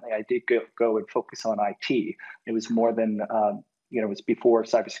 subsequently, I did go and focus on IT. It was more than it was before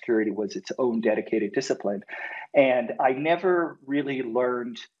cybersecurity was its own dedicated discipline. And I never really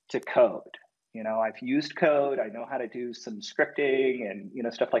learned to code. I've used code. I know how to do some scripting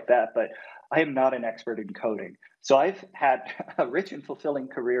and, stuff like that, but I am not an expert in coding. So I've had a rich and fulfilling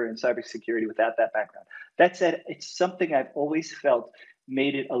career in cybersecurity without that background. That said, it's something I've always felt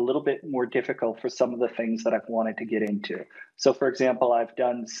made it a little bit more difficult for some of the things that I've wanted to get into. So, for example, I've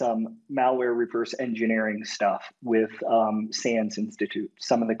done some malware reverse engineering stuff with SANS Institute,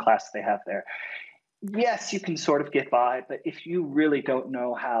 some of the classes they have there. Yes, you can sort of get by, but if you really don't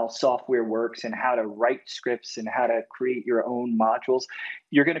know how software works and how to write scripts and how to create your own modules,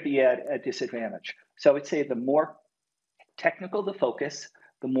 you're going to be at a disadvantage. So I would say the more technical the focus,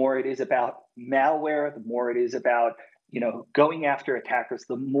 the more it is about malware, the more it is about going after attackers,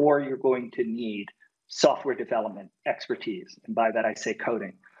 the more you're going to need software development expertise. And by that, I say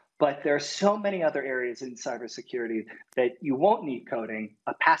coding. But there are so many other areas in cybersecurity that you won't need coding.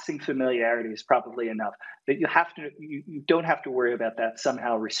 A passing familiarity is probably enough. That you don't have to worry about that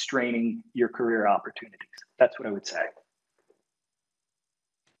somehow restraining your career opportunities. That's what I would say.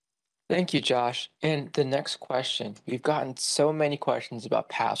 Thank you, Josh. And the next question, we've gotten so many questions about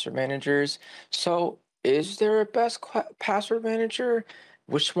password managers. So is there a best password manager?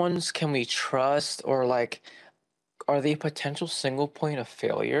 Which ones can we trust? Or are they a potential single point of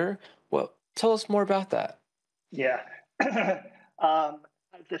failure? Well, tell us more about that. Yeah.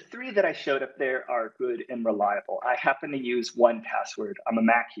 The three that I showed up there are good and reliable. I happen to use 1Password. I'm a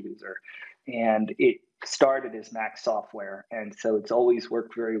Mac user, and it started as Mac software, and so it's always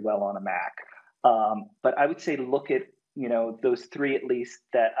worked very well on a Mac. But I would say look at those three at least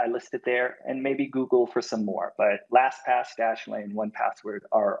that I listed there, and maybe Google for some more. But LastPass, Dashlane, 1Password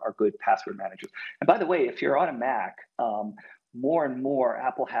are good password managers. And by the way, if you're on a Mac, more and more,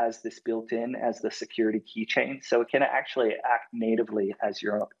 Apple has this built in as the security keychain. So it can actually act natively as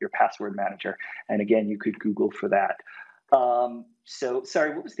your password manager. And again, you could Google for that. So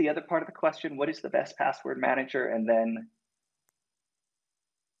sorry, what was the other part of the question? What is the best password manager? And then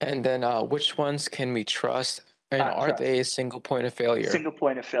which ones can we trust? And are they a single point of failure? Single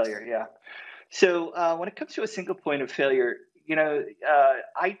point of failure, yeah. So when it comes to a single point of failure,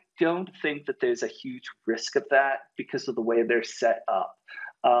 I don't think that there's a huge risk of that because of the way they're set up.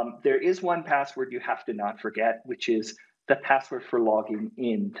 There is 1Password you have to not forget, which is the password for logging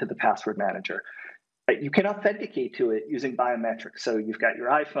into the password manager. You can authenticate to it using biometrics. So you've got your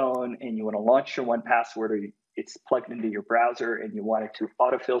iPhone and you want to launch your 1Password, or it's plugged into your browser and you want it to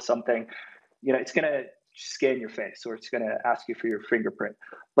autofill something. It's going to scan your face, or it's going to ask you for your fingerprint.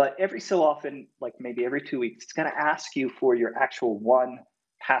 But every so often, like maybe every 2 weeks, it's going to ask you for your actual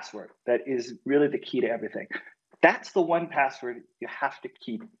 1Password. That is really the key to everything. That's the 1Password you have to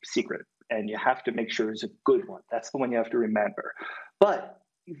keep secret, and you have to make sure it's a good one. That's the one you have to remember. But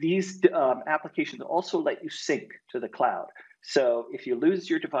these applications also let you sync to the cloud. So if you lose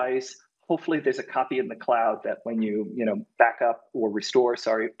your device, hopefully there's a copy in the cloud that when you back up or restore,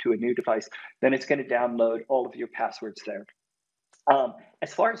 to a new device, then it's going to download all of your passwords there.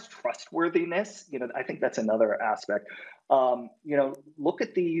 As far as trustworthiness, I think that's another aspect. Look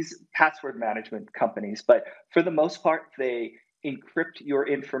at these password management companies, but for the most part, they encrypt your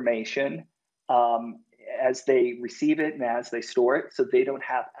information as they receive it and as they store it, so they don't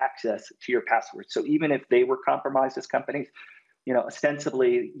have access to your password. So even if they were compromised as companies,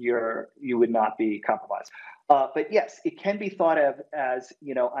 ostensibly you would not be compromised. But yes, it can be thought of as,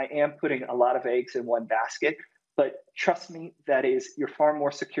 I am putting a lot of eggs in one basket, but trust me, you're far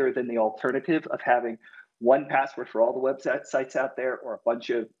more secure than the alternative of having one password for all the websites out there, or a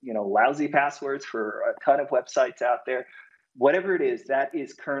bunch of, lousy passwords for a ton of websites out there. Whatever it is, that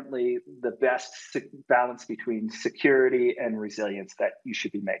is currently the best balance between security and resilience that you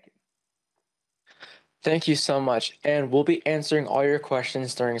should be making. Thank you so much. And we'll be answering all your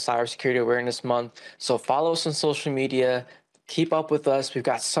questions during Cybersecurity Awareness Month. So follow us on social media. Keep up with us. We've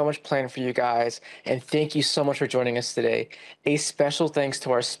got so much planned for you guys. And thank you so much for joining us today. A special thanks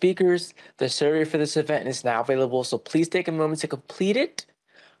to our speakers. The survey for this event is now available, so please take a moment to complete it.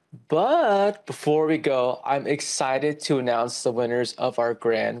 But before we go, I'm excited to announce the winners of our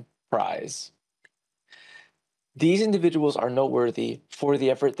grand prize. These individuals are noteworthy for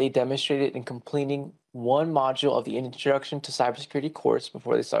the effort they demonstrated in completing one module of the Introduction to Cybersecurity course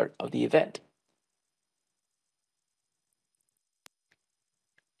before the start of the event.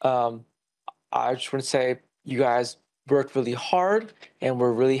 I just want to say you guys worked really hard, and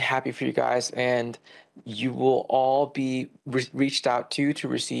we're really happy for you guys, and you will all be reached out to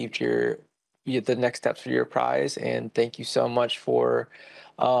receive the next steps for your prize. And thank you so much for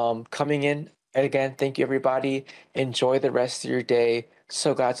coming in. And again, thank you, everybody. Enjoy the rest of your day.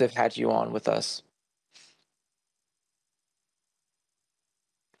 So glad to have had you on with us.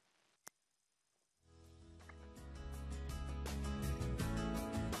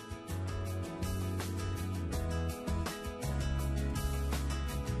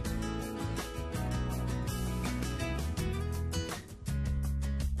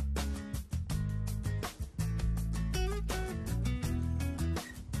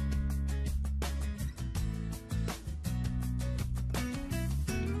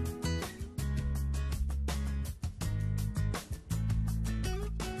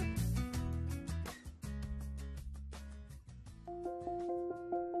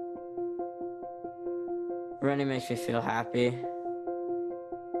 Running makes me feel happy.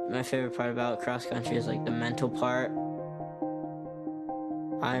 My favorite part about cross country is like the mental part.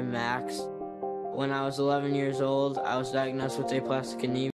 I'm Max. When I was 11 years old, I was diagnosed with aplastic anemia.